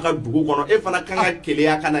do aka dugu kono e fana kanga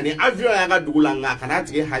keleya kana ni avion ya ka dugula nga kana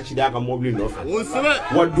tigi hashidi aka mobile no fa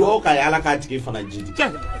wa do ka ya ala ka tigi fana jidi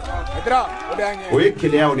o ye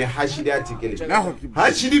keleya oni hashidi atikele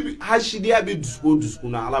hashidi abi dusku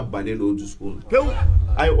na ala bane do dusku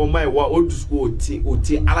ay o mai wa o dusku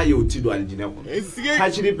oti ala ye oti do aljina kono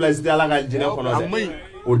hashidi place de ala ka aljina kono de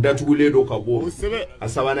o datugule do kabo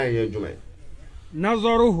asabana ye jume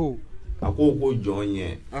nazaruhu ako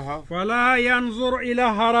jonye fala yanzur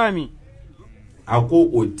ila harami ako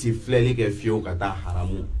o ti fleli ke fio kata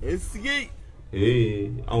haramu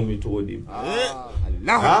aw mi to di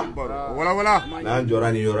Allah akbar wala na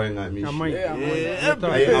jora ni yoro nga mi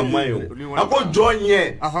ay amayo ako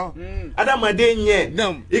jonye adama de nye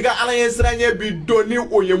iga ala yesranye bi doni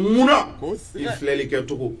o ye muna i fleli ke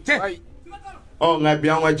to oh nga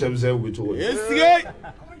bianwa chemse ubito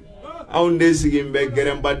aw ndesigi mbe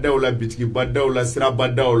geremba dawla bitiki badawla sira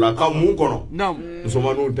badawla kamu kono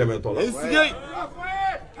nsomanu temetola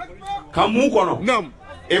kamu kono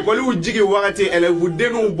ekoli ujigi wakati elevu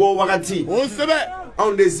denu bo wakati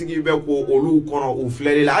aw ndesigi be ko olu kono u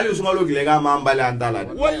flele la ali sumalo gilega mambale andala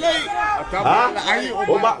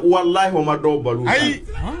wallahi o ma do balu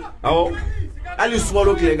aw ali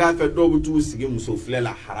sumalo gilega fe do butu sigi muso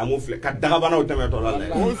flela haramu fle ka daga bana o temetola la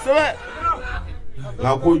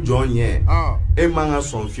nga ko jonye e manga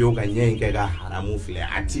son fio ka nyenke ga haramu fle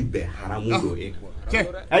ati be haramu do e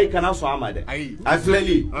ay kana so amade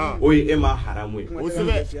afleli o e ma haramu o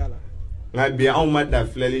sebe nga bi on ma da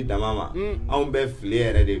fleli da mama on be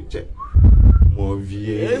fliere de che mon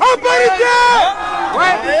vieux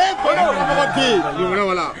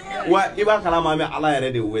wa iba kala ma me ala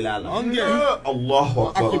yere de wela la Allahu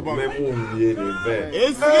akbar me mon vieux de ve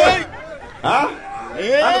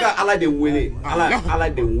aga ala de wele ala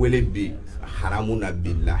de wele bi haramuna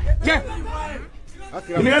billah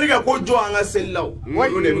ni ngani ga ko jo anga sellaw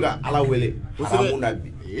wo de ga ala wele haramuna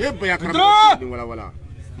bi ya karama wala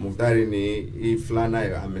muftari ni i flana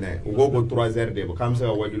ya amina ugo ko 3h de kam se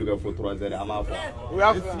wajulu ga fo 3h ama fo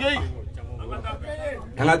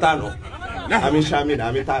kana tano ami shamina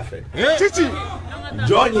ami tafe chichi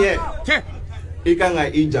jonye ikanga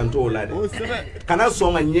ijanto la de kana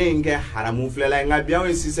so nga nyenge haramu flela nga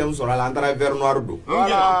biawe system so la antara ver noir do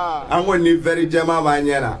ango ni ver jama ba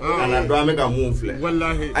nyela kana do ame ka mu fle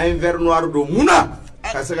wallahi ay ver noir do muna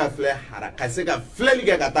kasega fle hara kasega fle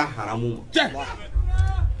lige kata haramu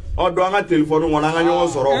o do nga telephone ngona nga nyo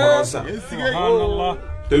soro ko sa subhanallah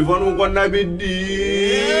telephone ko nabi di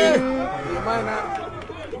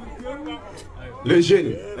le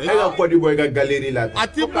jeune ega ko di boy ga galerie la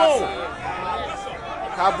atibo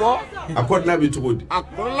kabo akot nabi tugodi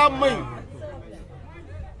akola may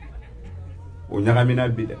o nyagamina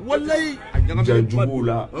bide wallahi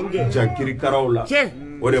jajugula jakiri karawla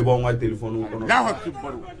o de bo nga telephone ko no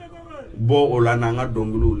bo ola na nga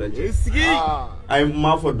dongulu la je ay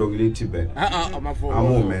ma fo dongli tibe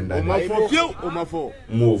amu menda o ma fo fiu o ma fo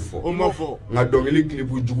mo fo nga dongli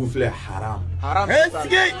clip jugu fle haram haram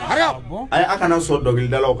ay akana so dongli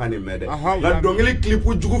dalaw kan mede nga dongli clip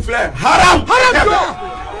jugu fle haram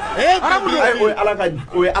ay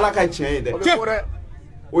o alaka chen de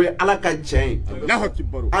o alaka chen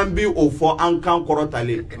ambi o fo an kan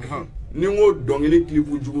korotale ni ngo dongli clip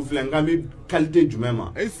jugu fle ngami qualité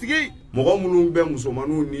jumema mogo munun be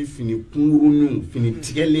musomanu ni fini kungurunu fini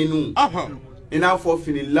tigelenu ina fo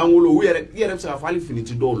fini langolo u yere se ka fali fini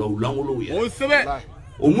ti do lo langolo u yere o sebe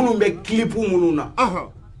o munun be clip mununa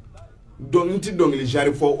donc nti dongli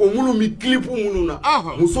jari fo o munun mi clip mununa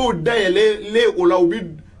muso dayele le o la ubi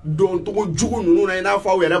don to jugu nununa ina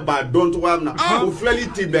fo u yere ba don to amna o flali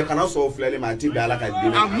ti be kana so flali ma ti be ala ka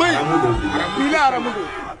dina aramudo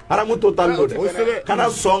haramu total do kana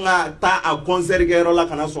songa ta a concert gero la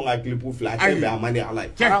kana songa clip fla be amani ala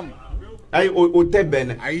ay o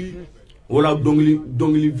teben ay wala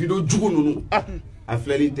dongli video jugu nunu a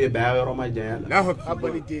flali te be ayoro ma jaya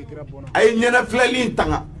ay nyana flali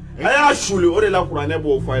tanga ay ashuli ore la qur'ane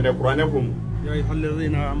bo fa de qur'ane ko ya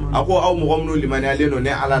ayyuhallazina amanu ako aw mo gomno limani aleno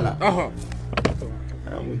ne alala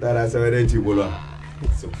mu dara sawere ti bolo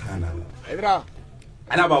subhanallah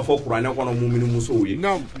ana ba fo qur'ane kono mu'minu muso ye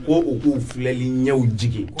ko o ko fleli nyaw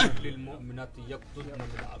jigi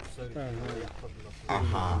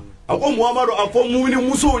ako muhammadu afo mu'minu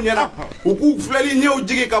muso nyana o ko fleli nyaw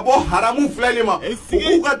jigi ka bo haramu fleli ma o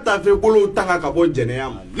ko ka tafe bolo tanga ka bo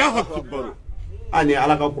jeneyam Allahu akbar ani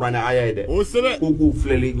ala ka qur'ane aya de o sebe ko ko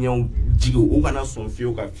fleli nyaw jigi o kana son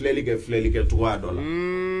fiyo ka fleli ke to adola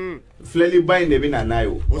fleli bay ne bina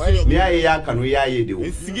nayo ni aye ya kanu ya ye de o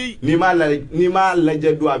ni ma la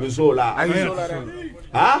jedu abisola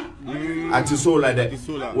ha ati sola de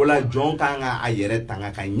wala jon kanga ayere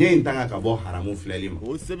tanga ka nyen tanga ka bo haramu fleli ma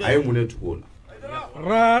aye mune tukola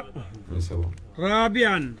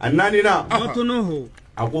rabian annani na matunuhu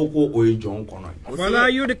akoko o jon kono wala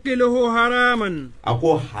yudkiluhu haraman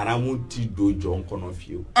ako haramu ti do jon kono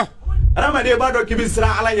fiyo Ramade bado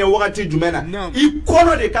kibisra ala nya wakati jumena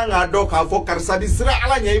ikono de kanga do ka fo karsa bisra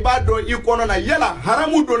ala nya ibado ikono na yela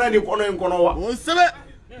haramu do na ni kono en kono wa o sebe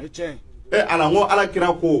ala ngo ala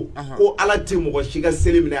kira ko ala ti mo shiga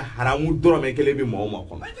selimne haramu do me kele bi mo ma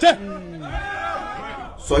kono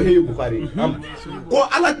Sahih Bukhari ko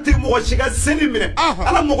ala ti mo shiga selimne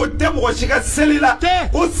ala mo te mo shiga selila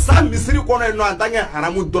ko sa misri kono en no antanga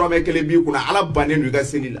haramu do me kele bi kuna ala banenu ga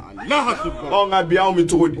selila o nga biya o mi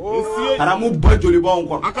tugodi haramu bajoli ba on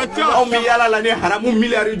kono o mi yala la ni haramu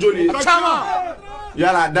miliyari joli chama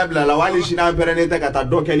yala dabla la wali shina perenete kata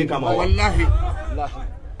do keli kama wallahi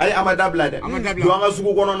ay ama dabla de do nga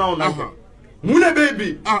sugu kono na on mune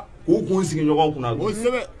baby ko kun sigi nyogon kuna o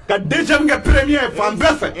sebe ka deuxième ga premier fan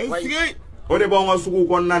befe o de ba nga sugu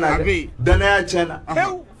kono na de dana ya chena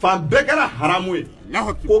fan bekara haramu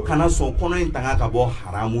ko kana son kono intanga ka bo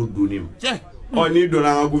haramu dunim o ni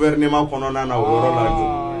dona nga gouvernement kono na woro la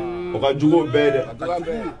do o ka jugo bede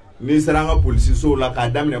ni seranga police so la ka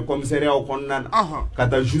damne commissariat o kono na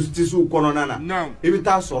kata justice o kono na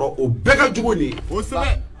ibita soro o beka jugo ni o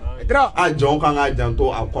sebe a jon kan ga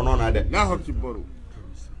janto a kono na de Allahu akbar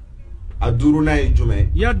a duru na jume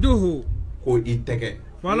yaduhu ko itege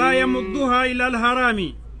wala yamudduha ila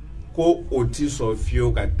alharami ko oti so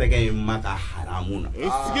fio ka tege maka haramuna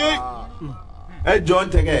John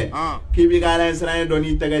tege kibi gara Israel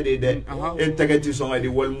doni tege de tege ti so ngadi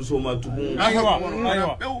wal muso matubu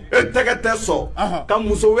tege teso kam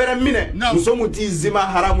muso were mine muso muti zima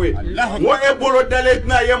haramwe wo e bolo dalet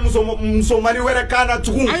na ye muso mani were kana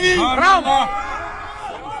tugu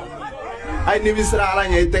ay ni bisra ala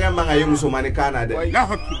nya tege manga ye muso mani kana de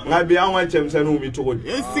ngabi an wa chemsenu mi tugodi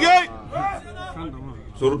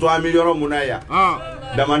surtout a million munaya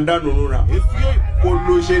damanda nununa ko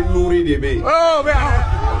loge nourri de be oh be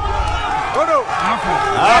odo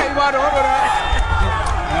ibado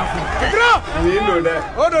ni no de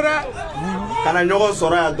odo kana nyogo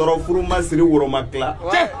soro ya doro furu masiri woro makla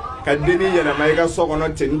ka deni yana mai ga sokono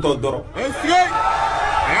tinto doro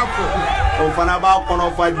o fana ba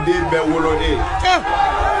kono fa de be wolo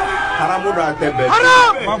haramu da tebe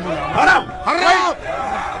haram haram haram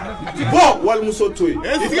bo wal muso toy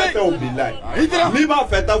ifete o billahi ni ba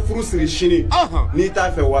feta furusiri shini ni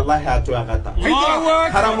ta fe wallahi ato yakata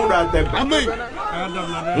haramu da tebe amen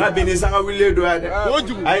na bini sanga wile do ade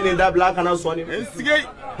ay ni da black na soni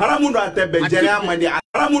haramu da tebe jere amadi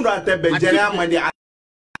haramu da tebe jere amadi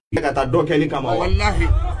kata do keli kama wallahi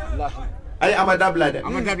ay amada blade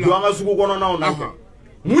do anga suku kono na ona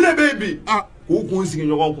mune baby ku ku sigi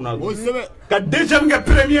nyogon kuna ka deuxième ga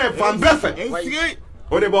premier fam befe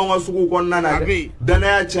o de ba nga suku kono na de dana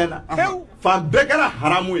ya chena fam bekara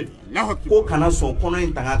haramu ko kana son kono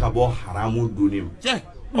intanga ka bo haramu dunim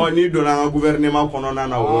o ni dona nga gouvernement kono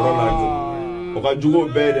na woro la jo o ka jugo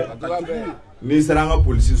bede ni seranga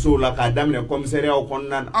police so la ka damne commissariat o kono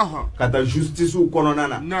na ka justice o kono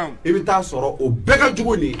na ibita soro o beka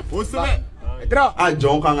jugo ni o sebe a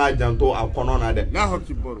jon kan a janto a kono na de la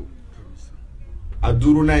hakibaru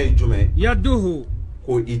aduru na jume yaduhu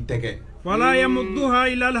ko itege fala yamudduha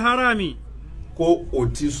ila alharami ko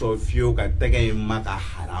oti so fio ka tege maka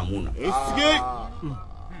haramuna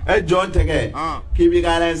e jon tege ki bi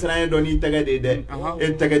gala israel doni tege de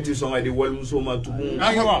e tege ti so ngadi wal muso ma tugun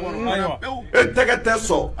e tege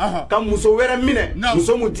teso kam muso were mine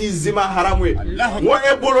muso muti zima haramu wo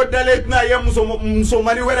e bolo dale na ye muso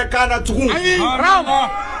mari were kana tugun haram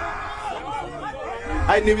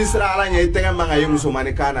ay ni bisra ala nya tege manga ye muso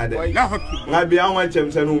mani kana de ngabi anwa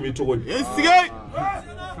chemsenu mi tugodi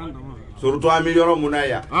surtout amelioro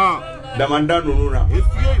munaya damanda nununa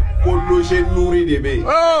ko loger nourri de be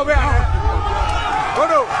oh be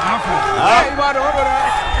odo ibado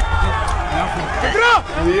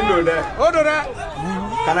ni no de odo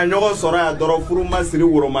kana nyogo soro ya doro furu masiri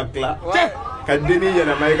woro makla ka deni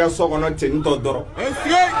yana mai ga sokono tin to doro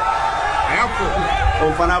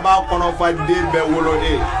o fana ba kono fa de be wolo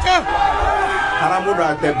e haramu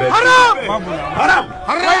da tebe haram haram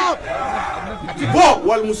haram bo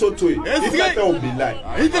wal muso toy ifete o billahi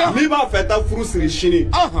ni ba feta furusiri shini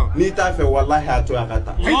ni ta fe wallahi ato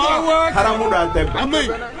yakata haramu da tebe amen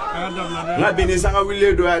na bini sanga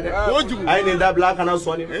wile do ade ay ni da black na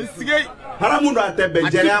soni haramu da tebe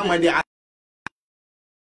jere amadi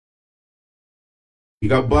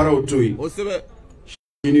iga bara o toy o sebe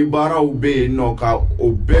ini bara o be no ka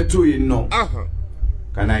o beto ino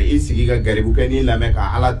kana isigi ga garibu kani lame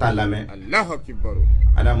ka ala ta lame allah akbaru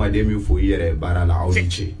ada mademi fo yere bara la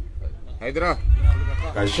awlichi haidara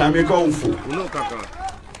ka shami ka unfu uno kaka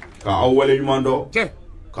ka awwale nyumando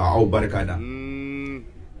ka aw barkada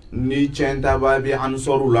ni chenta babi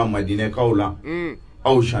ansoru la madine kaula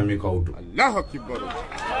aw shami ka udu allah akbaru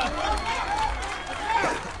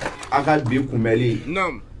aka bi kumeli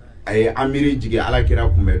nam ay amiri jige ala kira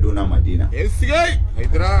kumedo na madina esigay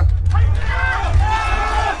haidara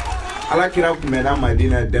ala kira kumeda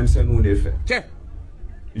madina demsenu ne fe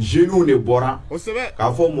jenou ne bora o sebe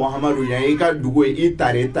ka fo muhammadu ya ika dugo i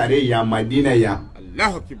tare ya madina ya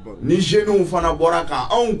allah akbar ni jenou fana bora ka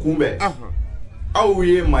on kumbe aw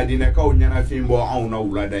ye madina ka o nyana fimbo aw na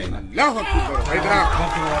wulada ina allah akbar haidara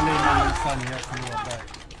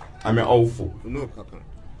ame aw fo uno kaka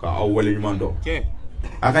ka aw wale nyumando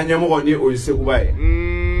aka nyamo ni o yiseku bae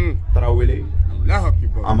tarawele allah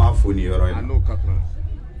akbar ama fo ni yoro ina ano kaka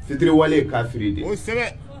fitri wale kafiri de o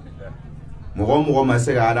sebe mogo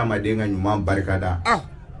masega ada madenga nyuma barkada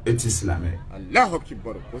et islamé allah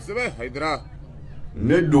akbar o sebe haidara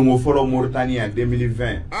ne dongo folo Mauritania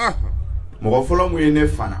 2020 mogo folo mu ne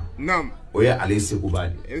fana nam o ye ale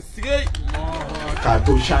sekubali esigay ka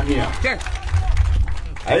to shamia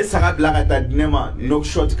ay saga blaga ta dinema nok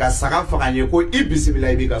shot ka saga faganye ko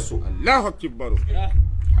ibismillah bi kaso allah akbar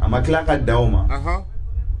amakla ka dauma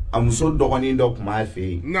amuso dogoni do kuma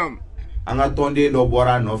fe nam anga tonde do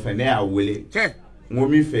bora no fe ne a wele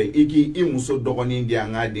ngomi fe iki I muso dogoni ndi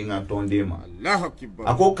anga dinga tonde ma allah akbar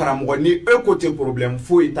ako karamogo ni e côté problème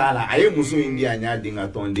fo itala aye muso indi anya dinga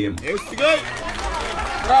tonde ma esigay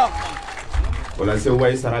wala se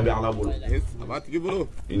way sarabi ala bolo abati bolo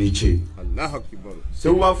ini che allah akbar se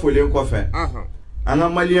wa fole ko fe anga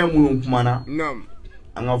malien munun kumana nam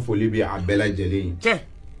anga foli bi abela jeli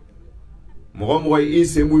mogo I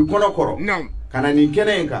se muy kono koro nam kana ni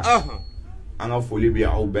kenenka anga foli bi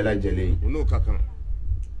aw bela jeli uno kaka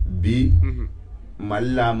bi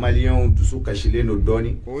malla malien dusu kashile no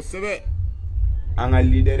doni ko sebe anga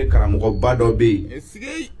leader karamogo bado be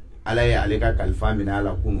esigay ala ya ale ka kalfa mina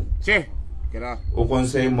ala kunu kera o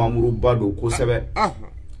conseil mamuru bado ko sebe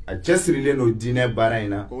a chesrile no dine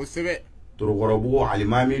baraina ko sebe torogorobu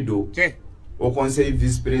alimami do o conseil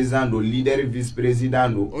vice président do leader vice président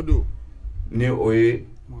do odo ne oye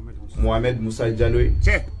Mohamed Moussa Diallo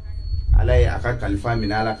ala ye aka kalifa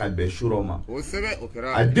min ala ka bɛ shuro ma o sɛbɛ o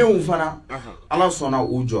kɛra a denw fana ala sɔnna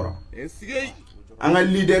u jɔra an ka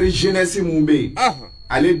leader jeunesse mun bɛ yen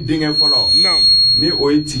ale denkɛ fɔlɔ ni o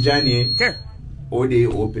ye Tijani ye o de ye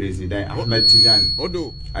o président Ahmed Tijani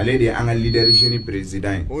ale de ye an ka leader jeune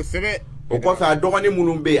président ye o sɛbɛ o kɔfɛ a dɔgɔnin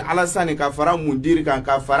minnu bɛ yen Alassane ka fara Mundiri kan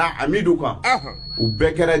ka fara Amidu kan u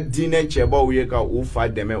bɛɛ kɛra diinɛ cɛbaw ye ka u fa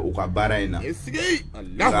dɛmɛ u ka baara in na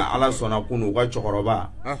nka ala sɔnna kun u ka cɛkɔrɔba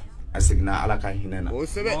a seginna ala ka hinɛ na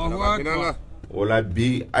o la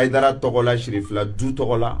bi Haidara tɔgɔ la CHÉRIF la du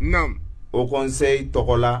tɔgɔ la au conseil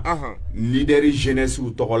tɔgɔ la leader jeunesse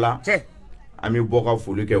tɔgɔ la an bɛ bɔ ka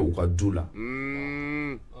foli kɛ u ka du la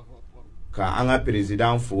ka an ka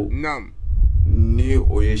président fo ni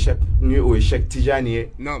o ye Cheikh Tijani ye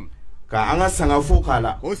ka an ka sangafo k'a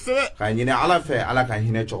la ka ɲini ala fɛ ala ka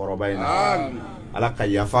hinɛ cɛkɔrɔba in na ala ka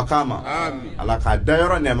yafa k'a ma ala ka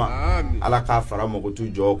dayɔrɔ nɛma ala k'a fara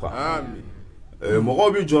mɔgɔtu jɔw kan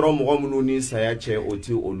mɔgɔw bɛ jɔrɔ mɔgɔ minnu ni saya cɛ o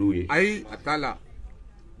ti olu ye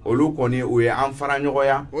olu kɔni o ye an fara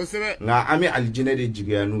ɲɔgɔnya nka an bɛ alijinɛ de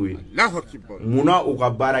jigiya n'u ye munna u ka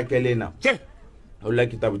baara kɛlen na o la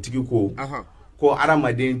kitabutigi ko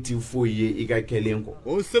adamaden ti foyi ye i ka kɛlen kɔ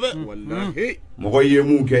mɔgɔ ye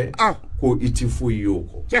mun kɛ ko i ti foyi ye o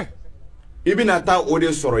kɔ i bɛna taa o de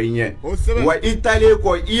sɔrɔ i ɲɛ wa i taalen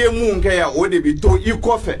kɔ i ye mun kɛ yan o de bɛ to i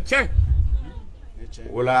kɔfɛ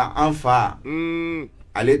o la an fa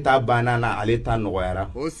ale ta banna na ale ta nɔgɔyara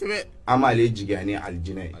an b'ale jigiya ni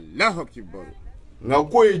alijinɛ ye nka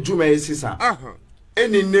ko ye jumɛn ye sisan e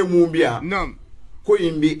ni ne mun bɛ yan ko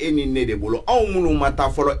in bi e ni ne de bolo anw minnu ma taa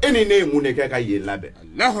fɔlɔ e ni ne ye mun de kɛ ka yen labɛn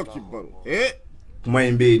kuma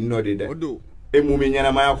in bɛ yen nɔ de dɛ e mun bɛ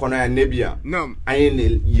ɲɛnamaya kɔnɔ yan ne bi yan an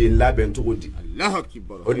ye yen labɛn cogo di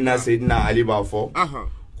o de na Seydina Ali b'a fɔ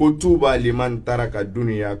ko tuba liman taraka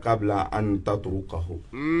dunya qabla an tatrukahu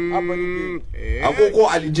a ko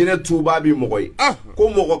alijinɛ tuba bi mɔgɔ ye ko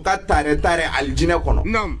mɔgɔ ka tare alijinɛ kɔnɔ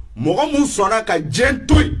mɔgɔ mun sɔnna ka jɛn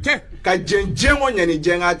to yen ka jɛn ko ɲani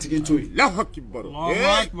jɛn ka tigi to yen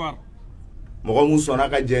mɔgɔ mun sɔnna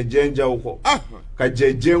ka jɛn jaw kɔ ka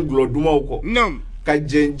jɛn gulɔ dumanw kɔ ka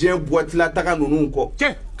jɛn boitila taga ninnu kɔ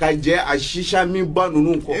ka jɛ a shisha min ba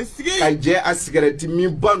ninnu kɔ ka jɛ a cigarette min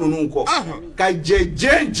ba ninnu kɔ ka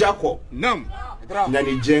jɛn ja kɔ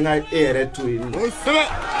ɲani jɛn ka e yɛrɛ to yen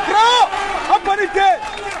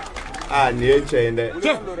nin ye cɛ ye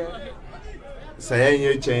dɛ saya in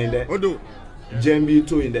ye cɛ ye dɛ jɛn b'i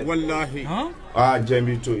to yen dɛ jɛn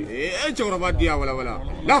b'i to yen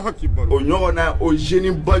o ɲɔgɔn na o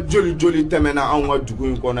jeune ba joli tɛmɛna anw ka dugu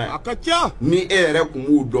in kɔnɔ yan ni e yɛrɛ kun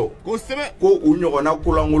b'u dɔn ko u ɲɔgɔn na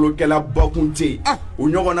kolonkolokɛla ba kun tɛ yen u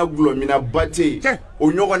ɲɔgɔn na gulɔmina ba tɛ yen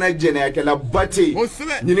o ɲɔgɔn na jɛnɛyakɛla ba tɛ yen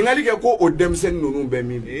ɲininkali kɛ ko o denmisɛnnin ninnu bɛ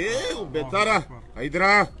min o bɛɛ taara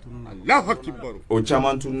Haidara o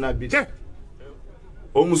caman tununa bi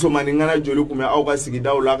o musomanin ŋana joli kun bɛ aw ka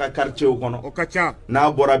sigidaw la aw ka quartierw kɔnɔ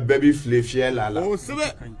n'a bɔra bɛɛ bi file fiyɛ la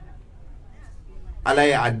ala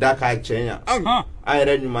ye a da k'a cɛ ɲa a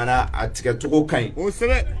yɛrɛ ɲumana a tigɛcogo ka ɲi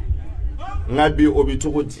nka bi o bi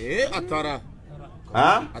cogo di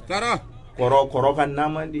kɔrɔ ka na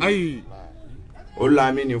man di o la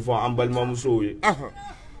an bɛ nin fɔ an balimamusow ye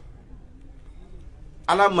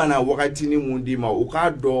ala mana wagatinin mun di ma u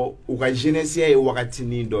k'a dɔn u ka jeunesse ye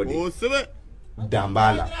wagatinin dɔ de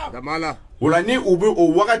dambala wala ni u bɛ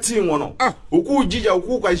o wagati in kɔnɔ u k'u jija u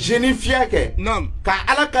k'u ka jeune fiya kɛ ka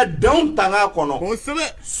ala ka danw tanga kɔnɔ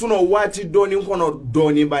sinon waati dɔɔni kɔnɔ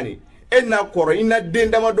dɔɔni bani e na kɔrɔ i na den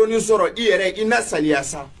damadɔni sɔrɔ i yɛrɛ i na saliya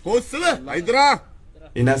sa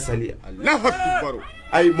i na saliya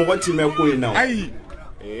ayi mɔgɔ ti mɛn ko in na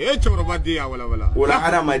wala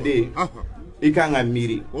hadamaden i kan ka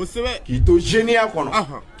miiri k'i to jeunenya kɔnɔ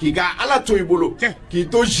k'i ka ala to i bolo k'i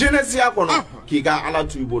to jeunesse kɔnɔ k'i ka ala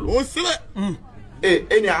to i bolo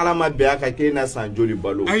e ni ala ma bɛn a ka k'e na san joli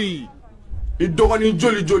balo i dɔgɔnin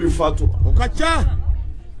joli fatura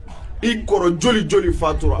i kɔrɔ joli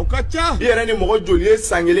fatura i yɛrɛ ni mɔgɔ joli ye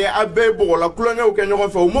san kelen a bɛɛ ye bɔgɔla kulonkɛw kɛ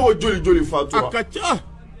ɲɔgɔn fɛ o mɔgɔ joli fatura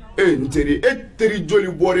n teri e teri joli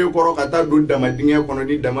bɔre kɔrɔ ka taa don dama dingɛ kɔnɔ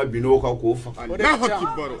ni dama bin'o kan k'o faga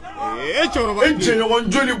e jɛɲɔgɔn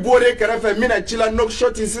joli bɔre kɛrɛfɛ min na ci la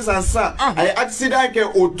Nouakchott sisan san a ye accident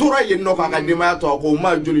kɛ o tora yen nɔ k'a ka denbaya to a ko o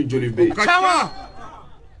maa joli bɛ yen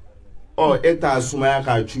e t'a sumaya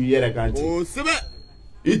k'a cu i yɛrɛ kan ten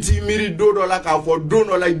i t'i miiri don dɔ la k'a fɔ don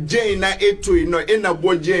dɔ la diɲɛ in na e to yen nɔ e na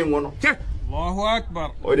bɔ diɲɛ in kɔnɔ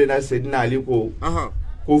o de la Seydina Ali ko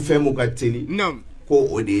fɛn mun ka teli ko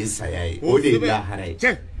o de ye saya ye o de ye lahara ye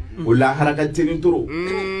o lahara ka teni toro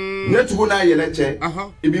ne tuguna yɛlɛ cɛ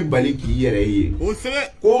i bi bali k'i yɛrɛ ye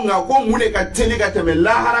ko nka ko mun de ka teli ka tɛmɛ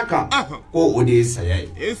lahara kan ko o de ye saya ye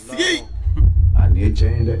a nin ye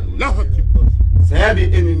tiɲɛ ye dɛ saya bi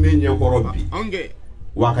e ni ne ɲɛkɔrɔ bi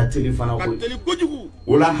wa ka teli fana kojugu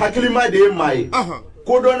o la hakilima de ye maa ye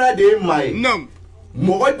kodɔnna de ye maa ye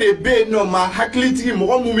mɔgɔ de bɛ yen nɔ maa hakilitigi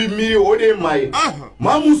mɔgɔ mun bɛ miiri o de ye maa ye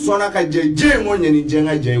maa mun sɔnna ka jɛ jɛ in kɔ ɲɛni jɛ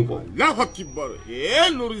ka jɛ in kɔ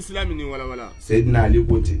Seyidina Ali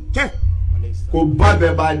ko ten ko ba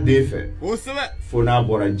bɛɛ b'a den fɛ fo n'a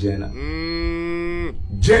bɔra jɛ na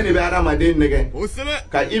jɛ de bɛ adamaden nɛgɛ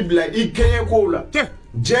ka i bila i kɛɲɛ kow la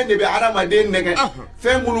jɛ de bɛ adamaden nɛgɛ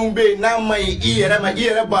fɛn minnu bɛ yen n'a ma ɲi i yɛrɛ ma i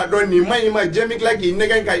yɛrɛ b'a dɔn nin ma ɲi ma jɛ min tila k'i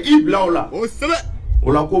nɛgɛ ka i bila o la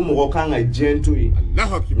o la ko mɔgɔ kan ka jɛ to yen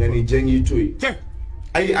yanni jɛ k'i to yen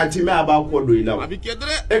ayi a ti mɛn a b'a kɔ don i la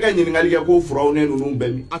e ka ɲininkali kɛ ko furaw ne ninnu bɛ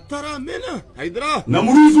min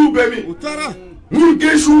namuruzuw bɛ min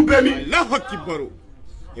murugesiw bɛ min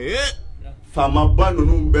faamaba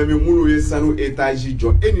ninnu bɛ min minnu ye sanu etazi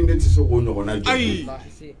jɔ e ni ne tɛ se k'o ɲɔgɔnna jɔ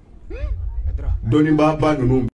dɔnnibaa ba ninnu